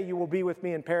 today you will be with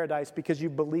me in paradise because you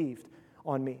believed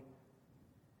on me.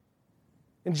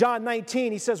 In John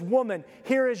 19, he says, woman,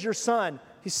 here is your son.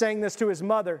 He's saying this to his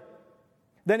mother.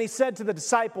 Then he said to the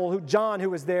disciple, John, who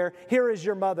was there, here is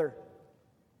your mother.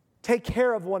 Take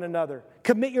care of one another.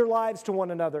 Commit your lives to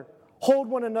one another. Hold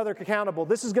one another accountable.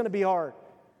 This is going to be hard.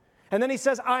 And then he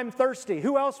says, I'm thirsty.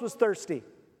 Who else was thirsty?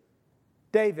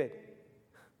 David.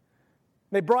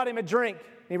 They brought him a drink.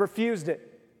 He refused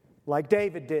it, like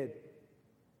David did.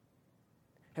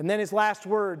 And then his last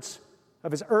words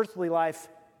of his earthly life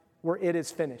were, it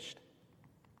is finished.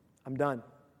 I'm done.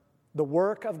 The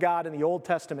work of God in the Old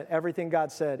Testament, everything God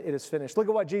said, it is finished. Look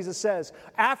at what Jesus says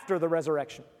after the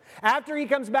resurrection. After he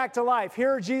comes back to life, here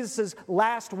are Jesus'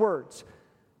 last words.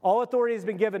 All authority has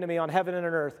been given to me on heaven and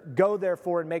on earth. Go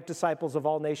therefore and make disciples of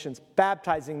all nations,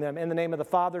 baptizing them in the name of the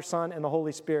Father, Son, and the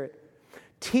Holy Spirit,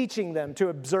 teaching them to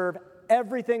observe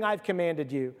everything I've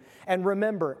commanded you. And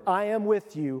remember, I am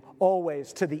with you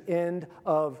always to the end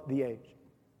of the age.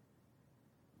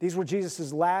 These were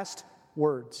Jesus' last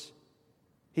words.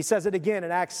 He says it again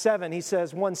in Acts 7. He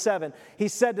says, 1:7, he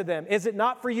said to them, is it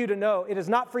not for you to know? It is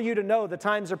not for you to know the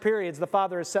times or periods the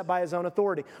Father has set by his own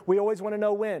authority. We always want to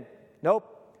know when.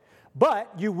 Nope.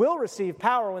 But you will receive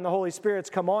power when the Holy Spirit's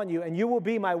come on you, and you will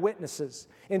be my witnesses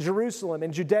in Jerusalem,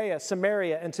 in Judea,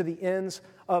 Samaria, and to the ends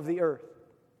of the earth.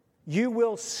 You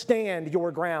will stand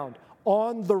your ground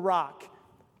on the rock,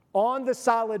 on the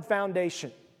solid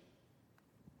foundation.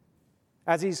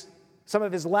 As some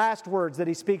of his last words that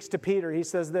he speaks to Peter, he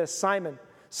says this, Simon,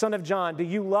 son of John, do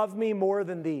you love me more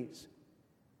than these?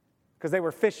 Because they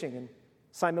were fishing, and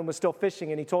Simon was still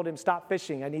fishing, and he told him, stop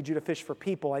fishing. I need you to fish for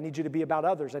people. I need you to be about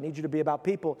others. I need you to be about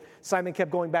people. Simon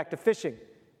kept going back to fishing. And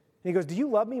he goes, do you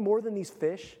love me more than these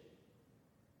fish?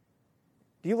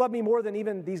 Do you love me more than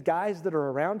even these guys that are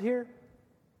around here?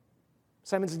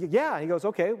 Simon says, yeah. He goes,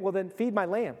 okay, well then feed my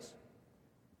lambs.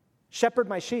 Shepherd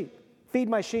my sheep. Feed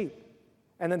my sheep.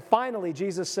 And then finally,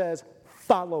 Jesus says,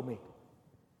 follow me.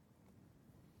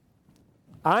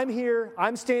 I'm here.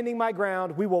 I'm standing my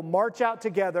ground. We will march out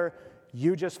together.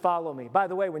 You just follow me. By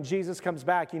the way, when Jesus comes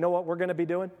back, you know what we're going to be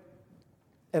doing?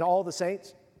 And all the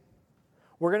saints?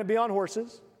 We're going to be on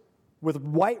horses with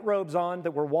white robes on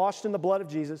that were washed in the blood of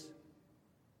Jesus.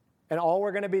 And all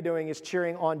we're going to be doing is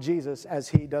cheering on Jesus as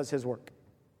he does his work.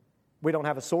 We don't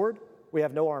have a sword. We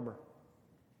have no armor.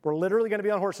 We're literally going to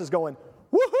be on horses going,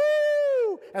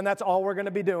 woohoo! And that's all we're going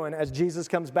to be doing as Jesus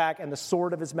comes back and the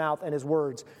sword of his mouth and his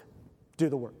words do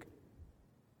the work.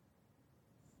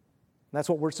 And that's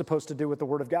what we're supposed to do with the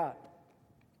Word of God.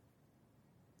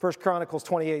 1 Chronicles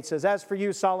 28 says, as for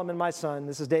you, Solomon, my son,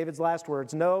 this is David's last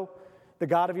words, know the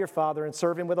God of your father and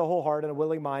serve him with a whole heart and a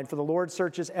willing mind. For the Lord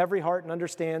searches every heart and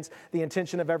understands the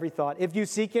intention of every thought. If you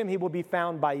seek him, he will be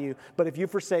found by you. But if you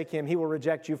forsake him, he will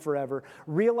reject you forever.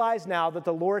 Realize now that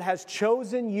the Lord has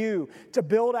chosen you to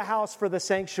build a house for the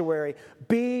sanctuary.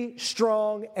 Be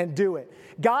strong and do it.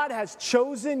 God has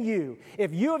chosen you.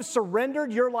 If you have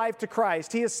surrendered your life to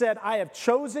Christ, he has said, I have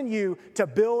chosen you to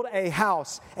build a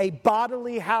house, a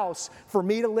bodily house for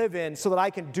me to live in so that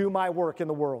I can do my work in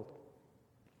the world.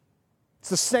 It's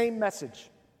the same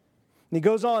message. And he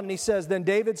goes on and he says, then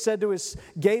David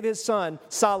gave his son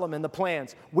Solomon the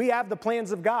plans. We have the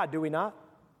plans of God, do we not?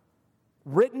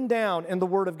 Written down in the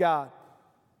Word of God.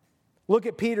 Look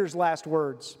at Peter's last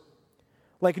words.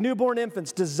 Like newborn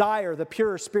infants, desire the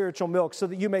pure spiritual milk so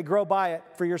that you may grow by it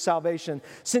for your salvation.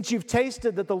 Since you've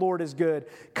tasted that the Lord is good,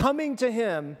 coming to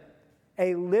him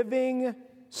a living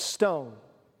stone,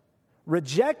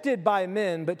 rejected by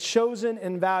men, but chosen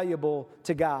and valuable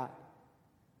to God.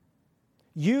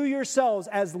 You yourselves,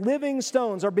 as living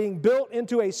stones, are being built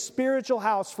into a spiritual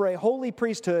house for a holy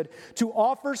priesthood to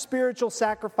offer spiritual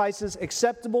sacrifices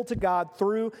acceptable to God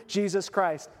through Jesus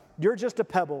Christ. You're just a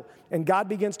pebble, and God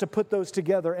begins to put those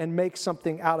together and make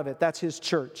something out of it. That's his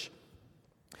church.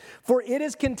 For it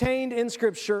is contained in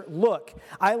Scripture, look,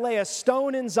 I lay a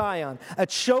stone in Zion, a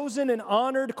chosen and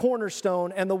honored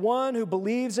cornerstone, and the one who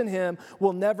believes in him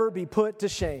will never be put to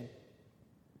shame.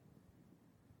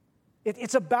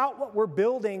 It's about what we're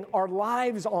building our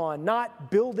lives on, not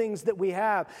buildings that we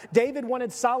have. David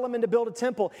wanted Solomon to build a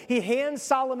temple. He hands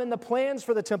Solomon the plans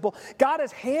for the temple. God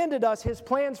has handed us his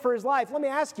plans for his life. Let me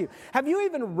ask you, have you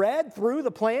even read through the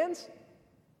plans?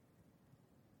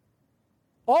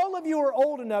 All of you are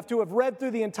old enough to have read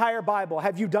through the entire Bible.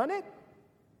 Have you done it?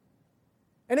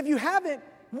 And if you haven't,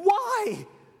 why?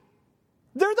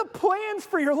 They're the plans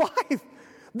for your life.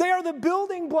 They are the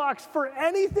building blocks for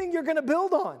anything you're going to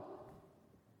build on.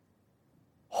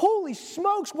 Holy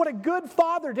smokes, what a good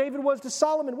father David was to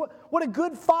Solomon. What a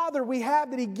good father we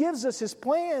have that he gives us his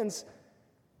plans.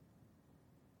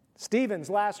 Stephen's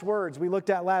last words we looked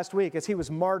at last week as he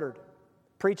was martyred,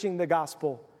 preaching the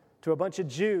gospel to a bunch of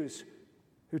Jews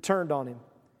who turned on him.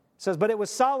 It says, but it was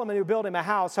Solomon who built him a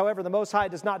house. However, the Most High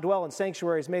does not dwell in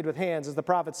sanctuaries made with hands, as the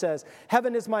prophet says,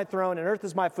 heaven is my throne and earth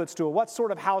is my footstool. What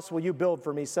sort of house will you build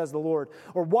for me, says the Lord?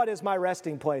 Or what is my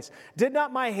resting place? Did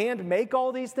not my hand make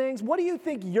all these things? What do you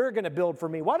think you're going to build for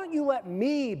me? Why don't you let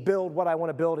me build what I want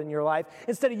to build in your life?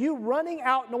 Instead of you running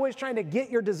out and always trying to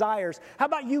get your desires, how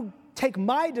about you take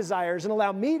my desires and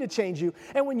allow me to change you?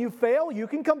 And when you fail, you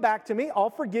can come back to me.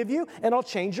 I'll forgive you and I'll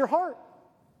change your heart.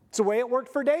 It's the way it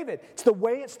worked for David. It's the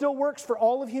way it still works for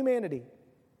all of humanity.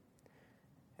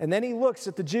 And then he looks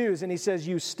at the Jews and he says,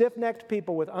 you stiff-necked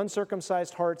people with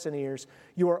uncircumcised hearts and ears,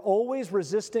 you are always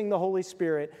resisting the Holy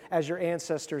Spirit as your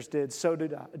ancestors did, so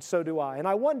do I. And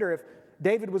I wonder if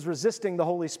David was resisting the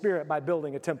Holy Spirit by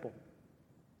building a temple.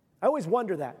 I always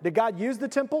wonder that. Did God use the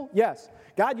temple? Yes.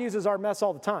 God uses our mess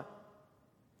all the time.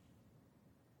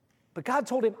 But God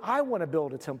told him, I want to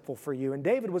build a temple for you. And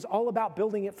David was all about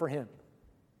building it for him.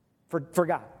 For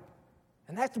God.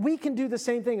 And we can do the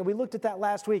same thing. And we looked at that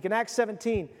last week. In Acts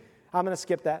 17, I'm going to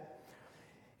skip that.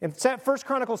 In 1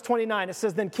 Chronicles 29, it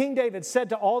says, then King David said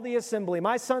to all the assembly,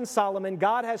 my son Solomon,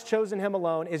 God has chosen him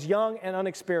alone, is young and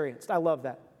unexperienced. I love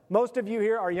that. Most of you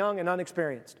here are young and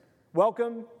unexperienced.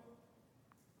 Welcome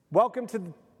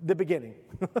to the beginning,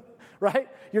 right?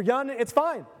 You're young, it's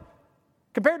fine.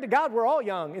 Compared to God, we're all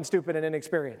young and stupid and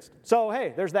inexperienced. So,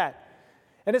 hey, there's that.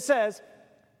 And it says,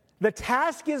 the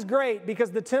task is great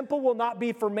because the temple will not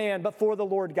be for man, but for the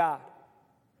Lord God.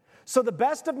 So the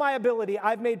best of my ability,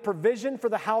 I've made provision for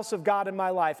the house of God in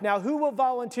my life. Now, who will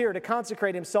volunteer to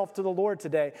consecrate himself to the Lord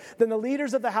today? Then the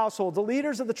leaders of the household, the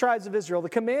leaders of the tribes of Israel, the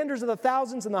commanders of the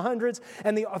thousands and the hundreds,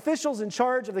 and the officials in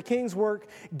charge of the king's work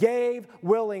gave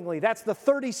willingly. That's the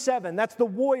 37. That's the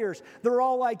warriors. They're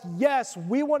all like, yes,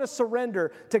 we want to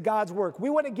surrender to God's work. We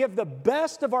want to give the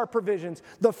best of our provisions.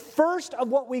 The first of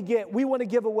what we get, we want to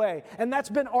give away. And that's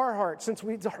been our heart since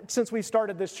we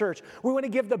started this church. We want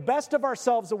to give the best of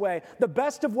ourselves away. The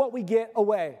best of what we get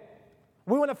away.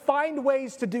 We want to find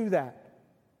ways to do that.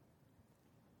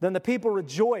 Then the people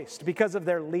rejoiced because of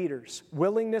their leaders'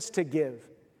 willingness to give.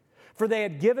 for they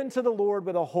had given to the Lord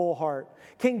with a whole heart.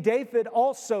 King David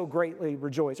also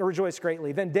rejoiced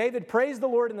greatly. Then David praised the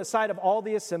Lord in the sight of all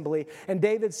the assembly, and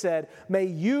David said, "May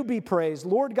you be praised,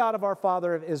 Lord God of our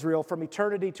father of Israel, from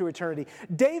eternity to eternity."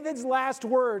 David's last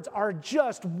words are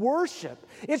just worship.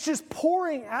 It's just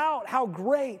pouring out how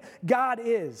great God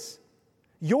is.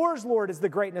 Yours, Lord, is the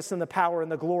greatness and the power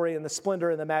and the glory and the splendor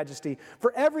and the majesty.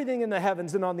 For everything in the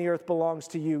heavens and on the earth belongs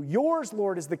to you. Yours,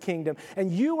 Lord, is the kingdom,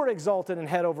 and you are exalted and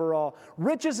head over all.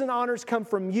 Riches and honors come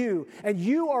from you, and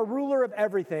you are ruler of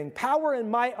everything. Power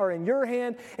and might are in your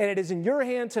hand, and it is in your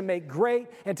hand to make great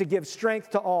and to give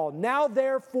strength to all. Now,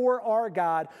 therefore, our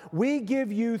God, we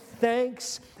give you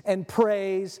thanks and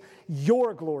praise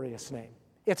your glorious name.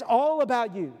 It's all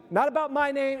about you. Not about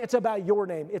my name, it's about your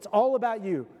name. It's all about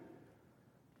you.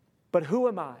 But who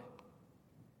am I?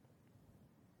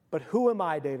 But who am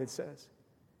I, David says,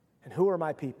 and who are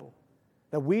my people,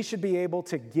 that we should be able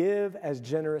to give as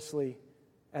generously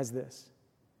as this?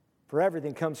 For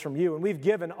everything comes from you, and we've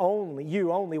given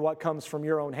only what comes from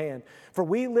your own hand. For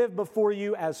we live before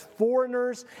you as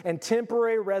foreigners and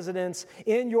temporary residents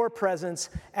in your presence,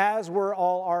 as were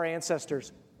all our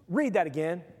ancestors. Read that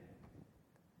again.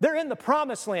 They're in the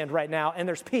promised land right now, and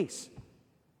there's peace.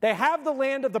 They have the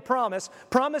land of the promise,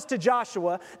 promised to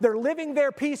Joshua. They're living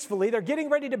there peacefully. They're getting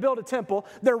ready to build a temple.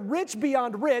 They're rich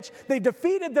beyond rich. They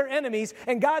defeated their enemies,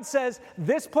 and God says,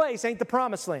 this place ain't the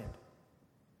promised land.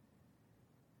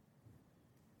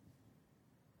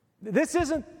 This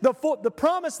isn't the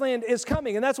promised land is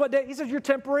coming, and that's what he says, you're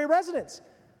temporary residents.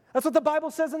 That's what the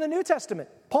Bible says in the New Testament.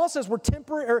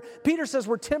 Peter says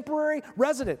we're temporary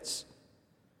residents.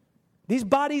 These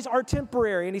bodies are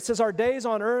temporary, and he says our days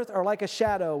on earth are like a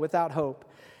shadow without hope.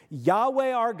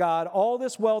 Yahweh our God, all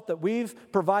this wealth that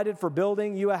we've provided for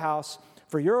building you a house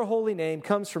for your holy name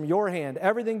comes from your hand.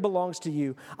 Everything belongs to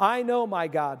you. I know, my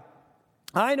God,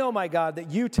 that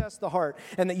you test the heart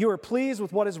and that you are pleased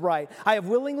with what is right. I have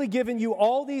willingly given you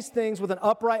all these things with an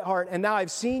upright heart, and now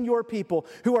I've seen your people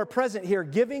who are present here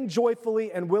giving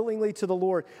joyfully and willingly to the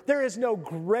Lord. There is no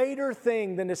greater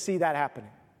thing than to see that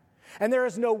happening. And there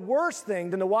is no worse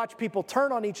thing than to watch people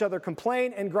turn on each other,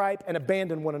 complain and gripe, and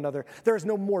abandon one another. There is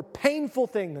no more painful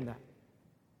thing than that.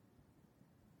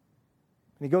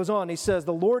 And he goes on, he says,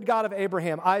 the Lord God of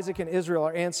Abraham, Isaac, and Israel,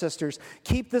 our ancestors,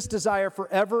 keep this desire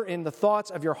forever in the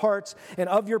thoughts of your hearts and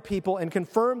of your people, and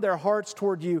confirm their hearts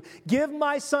toward you. Give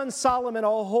my son Solomon a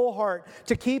whole heart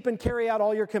to keep and carry out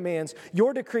all your commands,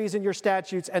 your decrees and your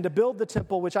statutes, and to build the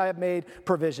temple which I have made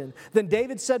provision. Then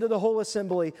David said to the whole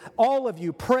assembly, all of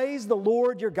you, praise the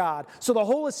Lord your God. So the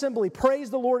whole assembly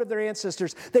praised the Lord of their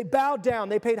ancestors. They bowed down,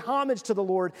 they paid homage to the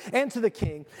Lord and to the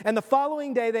king. And the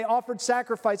following day they offered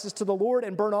sacrifices to the Lord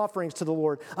and burnt offerings to the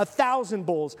Lord, 1,000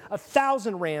 bulls,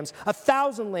 1,000 rams,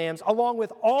 1,000 lambs, along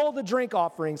with all the drink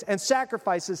offerings and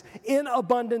sacrifices in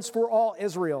abundance for all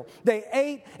Israel. They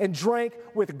ate and drank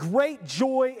with great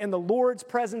joy in the Lord's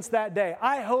presence that day.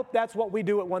 I hope that's what we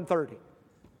do at 1:30.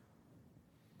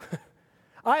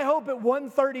 I hope at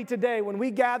 1:30 today, when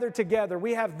we gather together,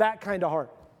 we have that kind of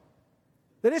heart.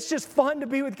 That it's just fun to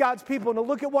be with God's people and to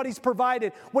look at what He's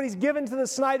provided, what He's given to the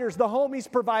Snyders, the home He's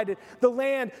provided, the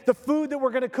land, the food that we're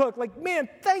going to cook. Like, man,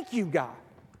 thank you, God.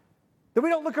 That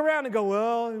we don't look around and go,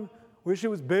 well, I wish it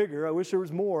was bigger. I wish there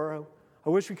was more. I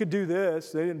wish we could do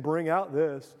this. They didn't bring out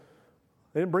this.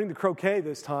 They didn't bring the croquet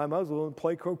this time. I was willing to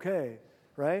play croquet,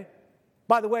 right?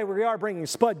 By the way, we are bringing a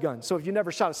spud gun. So if you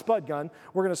never shot a spud gun,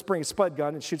 we're going to bring a spud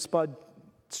gun and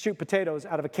shoot potatoes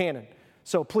out of a cannon.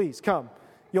 So please come.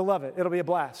 You'll love it. It'll be a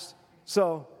blast.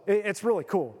 So it's really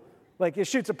cool. Like, it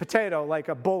shoots a potato like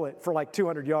a bullet for like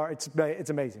 200 yards. It's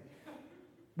amazing.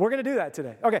 We're going to do that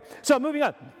today. Okay, so moving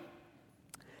on.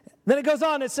 Then it goes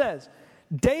on, it says,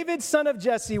 David, son of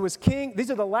Jesse, was king.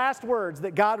 These are the last words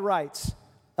that God writes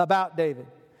about David.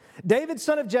 David,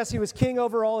 son of Jesse, was king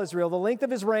over all Israel. The length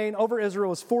of his reign over Israel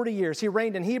was 40 years. He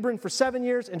reigned in Hebron for 7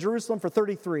 years and Jerusalem for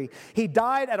 33. He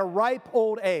died at a ripe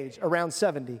old age, around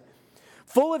 70.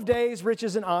 Full of days,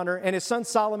 riches, and honor, and his son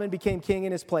Solomon became king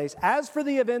in his place. As for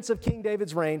the events of King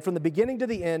David's reign, from the beginning to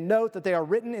the end, note that they are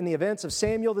written in the events of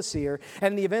Samuel the seer,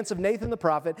 and in the events of Nathan the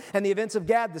prophet, and the events of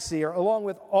Gad the seer, along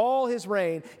with all his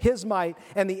reign, his might,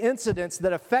 and the incidents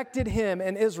that affected him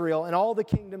and Israel and all the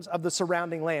kingdoms of the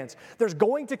surrounding lands. There's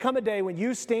going to come a day when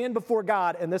you stand before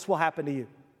God, and this will happen to you.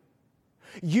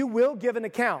 You will give an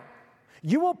account.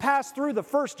 You will pass through the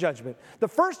first judgment. The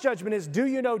first judgment is, do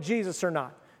you know Jesus or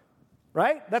not?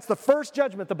 Right? That's the first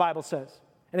judgment, the Bible says.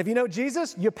 And if you know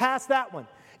Jesus, you pass that one.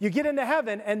 You get into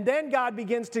heaven, and then God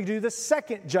begins to do the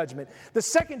second judgment. The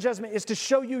second judgment is to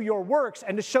show you your works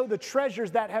and to show the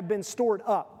treasures that have been stored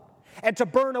up. and to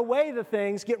burn away the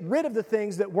things, get rid of the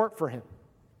things that weren't for him.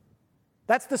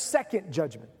 That's the second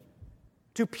judgment.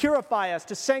 To purify us,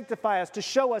 to sanctify us, to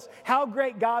show us how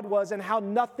great God was and how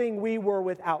nothing we were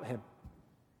without him.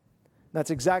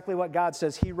 That's exactly what God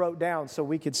says he wrote down so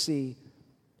we could see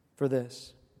for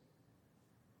this.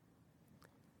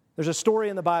 There's a story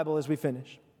in the Bible as we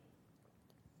finish.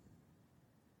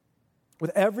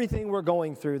 With everything we're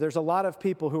going through, there's a lot of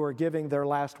people who are giving their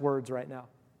last words right now.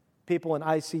 People in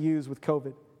ICUs with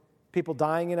COVID. People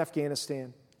dying in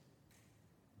Afghanistan.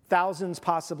 Thousands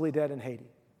possibly dead in Haiti.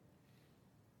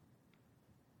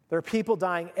 There are people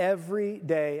dying every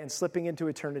day and slipping into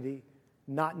eternity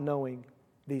not knowing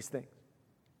these things.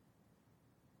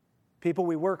 People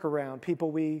we work around, people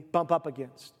we bump up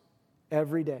against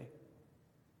every day.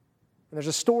 And there's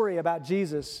a story about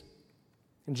Jesus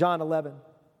in John 11.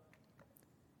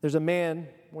 There's a man,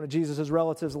 one of Jesus'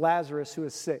 relatives, Lazarus, who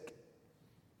is sick.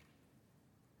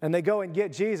 And they go and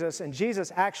get Jesus, and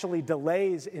Jesus actually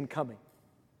delays in coming.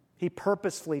 He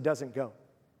purposefully doesn't go.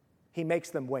 He makes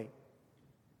them wait.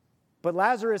 But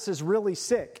Lazarus is really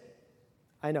sick.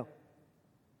 I know.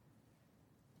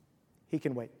 He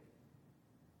can wait.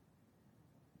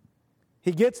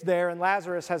 He gets there, and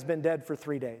Lazarus has been dead for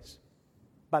 3 days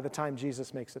by the time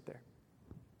Jesus makes it there.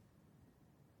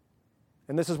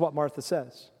 And this is what Martha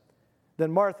says.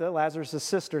 Then Martha, Lazarus'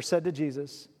 sister, said to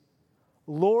Jesus,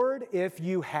 Lord, if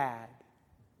you had.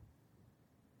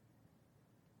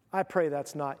 I pray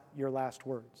that's not your last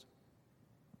words.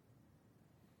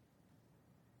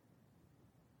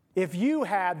 If you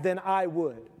had, then I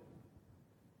would.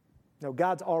 No,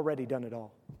 God's already done it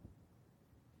all.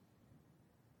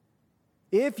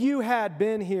 If you had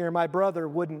been here, my brother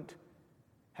wouldn't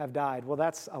have died. Well,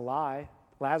 that's a lie.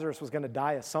 Lazarus was going to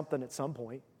die of something at some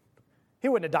point. He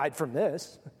wouldn't have died from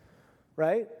this,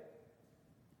 right?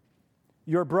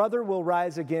 Your brother will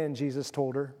rise again, Jesus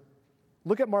told her.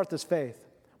 Look at Martha's faith.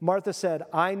 Martha said,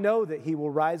 I know that he will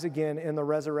rise again in the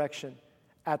resurrection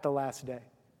at the last day.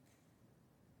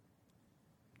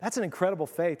 That's an incredible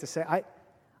faith to say,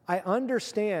 I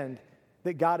understand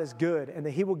that God is good and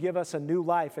that he will give us a new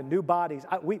life and new bodies.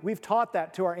 We've taught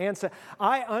that to our ancestors.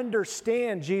 I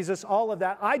understand, Jesus, all of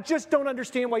that. I just don't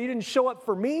understand why you didn't show up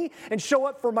for me and show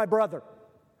up for my brother.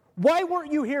 Why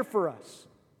weren't you here for us?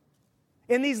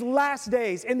 In these last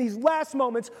days, in these last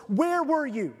moments, where were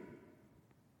you?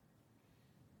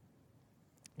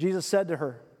 Jesus said to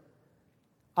her,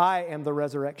 I am the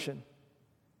resurrection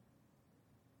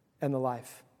and the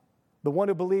life. The one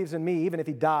who believes in me, even if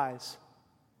he dies,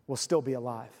 will still be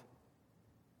alive.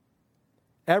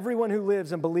 Everyone who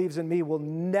lives and believes in me will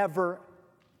never,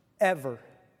 ever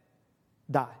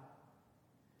die.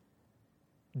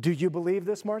 Do you believe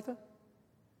this, Martha?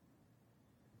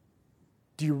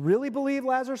 Do you really believe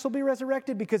Lazarus will be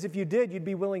resurrected? Because if you did, you'd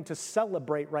be willing to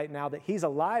celebrate right now that he's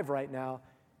alive right now.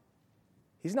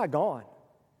 He's not gone.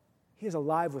 He is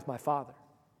alive with my Father.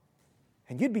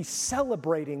 And you'd be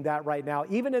celebrating that right now,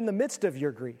 even in the midst of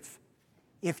your grief,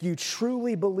 if you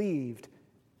truly believed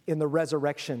in the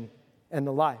resurrection and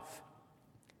the life.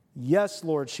 Yes,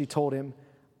 Lord, she told him,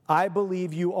 I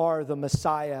believe you are the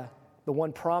Messiah, the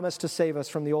one promised to save us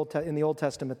from in the Old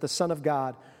Testament, the Son of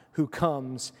God who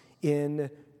comes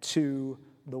into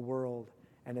the world.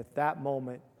 And at that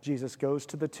moment, Jesus goes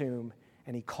to the tomb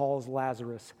and he calls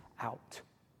Lazarus out.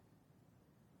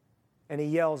 And he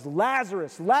yells,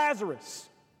 Lazarus, Lazarus.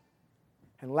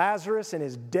 And Lazarus in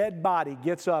his dead body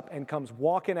gets up and comes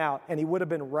walking out, and he would have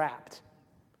been wrapped.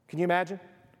 Can you imagine?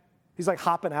 He's like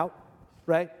hopping out,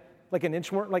 right? Like an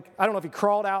inchworm. Like, I don't know if he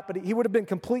crawled out, but he would have been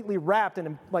completely wrapped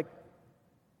and like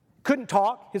couldn't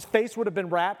talk. His face would have been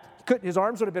wrapped. His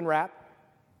arms would have been wrapped.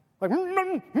 Like,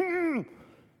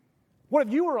 what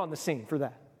if you were on the scene for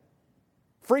that?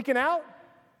 Freaking out?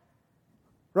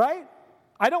 Right?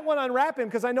 I don't want to unwrap him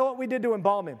because I know what we did to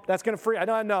embalm him. That's going to free. I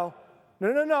know.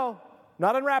 No.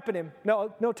 Not unwrapping him.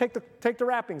 No. Take the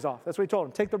wrappings off. That's what he told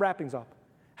him. Take the wrappings off.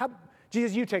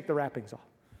 Jesus, you take the wrappings off.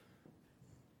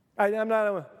 I'm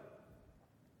not.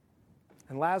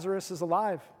 And Lazarus is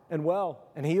alive and well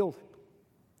and healed.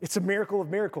 It's a miracle of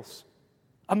miracles.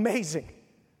 Amazing.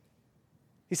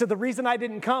 He said, the reason I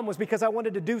didn't come was because I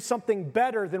wanted to do something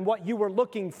better than what you were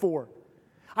looking for.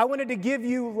 I wanted to give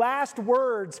you last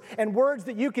words and words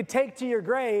that you could take to your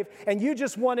grave, and you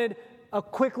just wanted a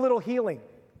quick little healing.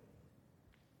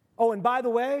 Oh, and by the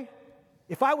way,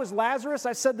 if I was Lazarus,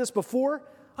 I said this before,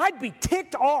 I'd be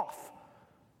ticked off.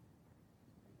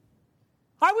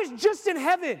 I was just in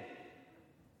heaven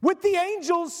with the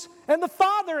angels and the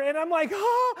Father, and I'm like,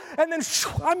 and then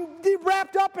I'm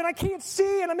wrapped up and I can't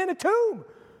see and I'm in a tomb.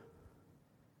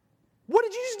 What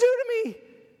did you just do to me?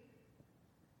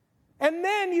 And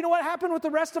then, you know what happened with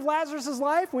the rest of Lazarus'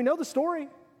 life? We know the story.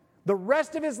 The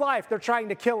rest of his life, they're trying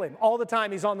to kill him. All the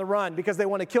time he's on the run because they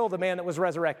want to kill the man that was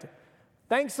resurrected.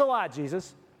 Thanks a lot,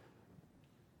 Jesus.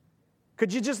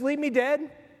 Could you just leave me dead?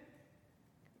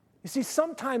 You see,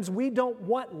 sometimes we don't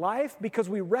want life because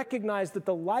we recognize that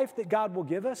the life that God will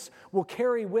give us will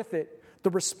carry with it the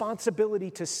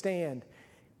responsibility to stand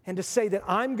and to say that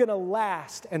I'm going to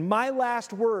last, and my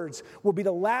last words will be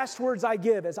the last words I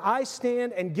give as I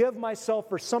stand and give myself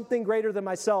for something greater than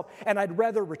myself, and I'd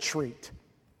rather retreat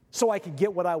so I could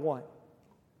get what I want.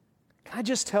 Can I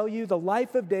just tell you, the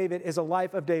life of David is a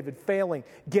life of David failing,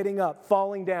 getting up,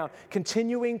 falling down,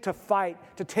 continuing to fight,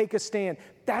 to take a stand.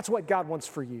 That's what God wants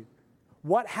for you.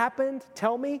 What happened?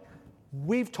 Tell me.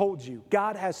 We've told you.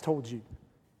 God has told you.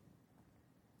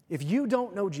 If you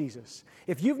don't know Jesus,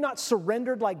 if you've not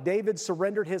surrendered like David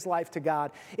surrendered his life to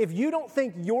God, if you don't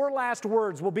think your last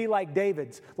words will be like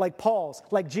David's, like Paul's,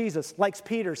 like Jesus, like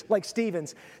Peter's, like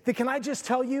Stephen's, then can I just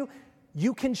tell you,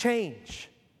 you can change.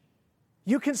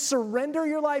 You can surrender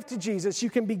your life to Jesus. You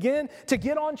can begin to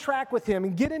get on track with Him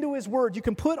and get into His Word. You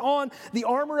can put on the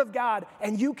armor of God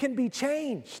and you can be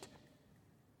changed.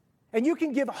 And you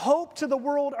can give hope to the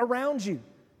world around you.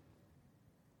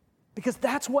 Because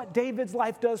that's what David's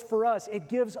life does for us. It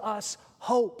gives us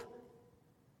hope.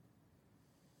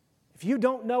 If you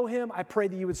don't know Him, I pray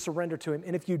that you would surrender to Him.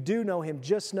 And if you do know Him,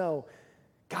 just know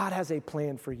God has a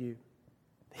plan for you.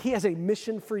 He has a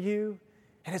mission for you,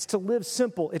 and it's to live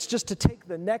simple. It's just to take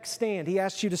the next stand. He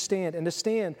asks you to stand, and to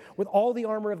stand with all the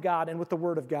armor of God and with the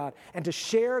Word of God, and to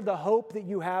share the hope that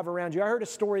you have around you. I heard a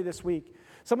story this week.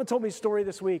 Someone told me a story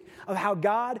this week of how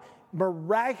God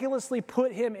miraculously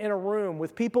put him in a room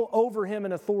with people over him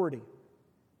in authority.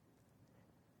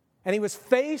 And he was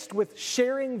faced with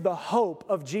sharing the hope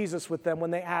of Jesus with them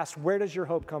when they asked, "Where does your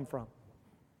hope come from?"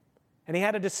 And he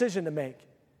had a decision to make.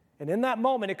 And in that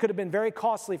moment, it could have been very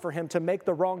costly for him to make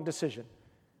the wrong decision,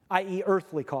 i.e.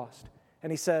 earthly cost. And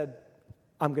he said,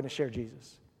 "I'm going to share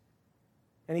Jesus."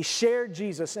 And he shared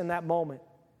Jesus in that moment.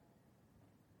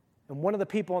 And one of the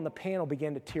people on the panel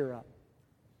began to tear up.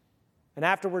 And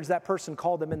afterwards, that person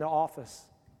called him into office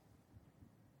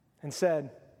and said,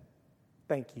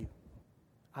 "Thank you.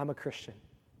 I'm a Christian.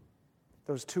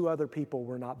 Those two other people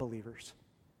were not believers.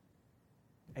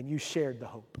 And you shared the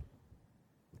hope."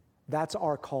 That's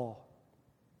our call.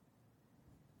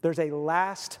 There's a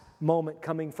last moment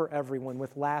coming for everyone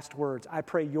with last words. I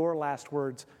pray your last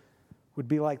words would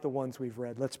be like the ones we've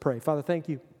read. Let's pray. Father, thank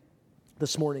you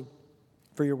this morning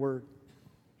for your word.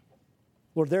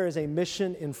 Lord, there is a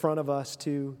mission in front of us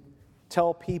to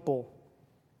tell people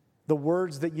the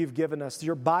words that you've given us.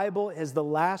 Your Bible is the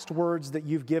last words that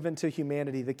you've given to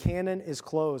humanity. The canon is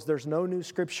closed. There's no new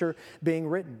scripture being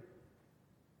written.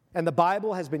 And the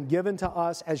Bible has been given to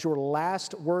us as your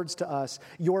last words to us.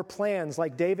 Your plans,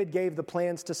 like David gave the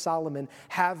plans to Solomon,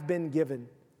 have been given.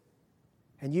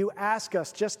 And you ask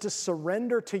us just to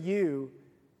surrender to you,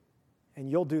 and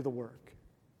you'll do the work.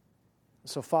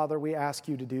 So, Father, we ask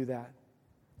you to do that.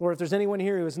 Lord, if there's anyone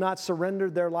here who has not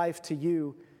surrendered their life to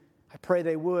you, I pray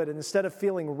they would. And instead of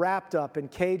feeling wrapped up and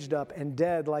caged up and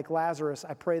dead like Lazarus,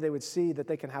 I pray they would see that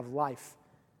they can have life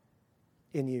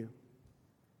in you.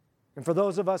 And for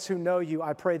those of us who know you,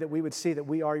 I pray that we would see that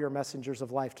we are your messengers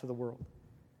of life to the world.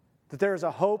 That there is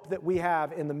a hope that we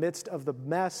have in the midst of the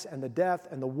mess and the death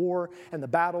and the war and the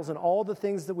battles and all the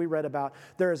things that we read about.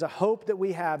 There is a hope that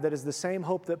we have that is the same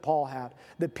hope that Paul had,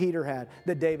 that Peter had,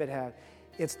 that David had.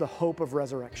 It's the hope of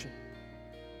resurrection.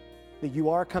 That you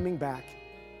are coming back,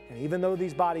 and even though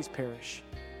these bodies perish,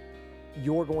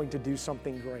 you're going to do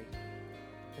something great.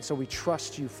 And so we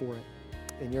trust you for it.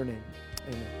 In your name,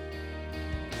 amen.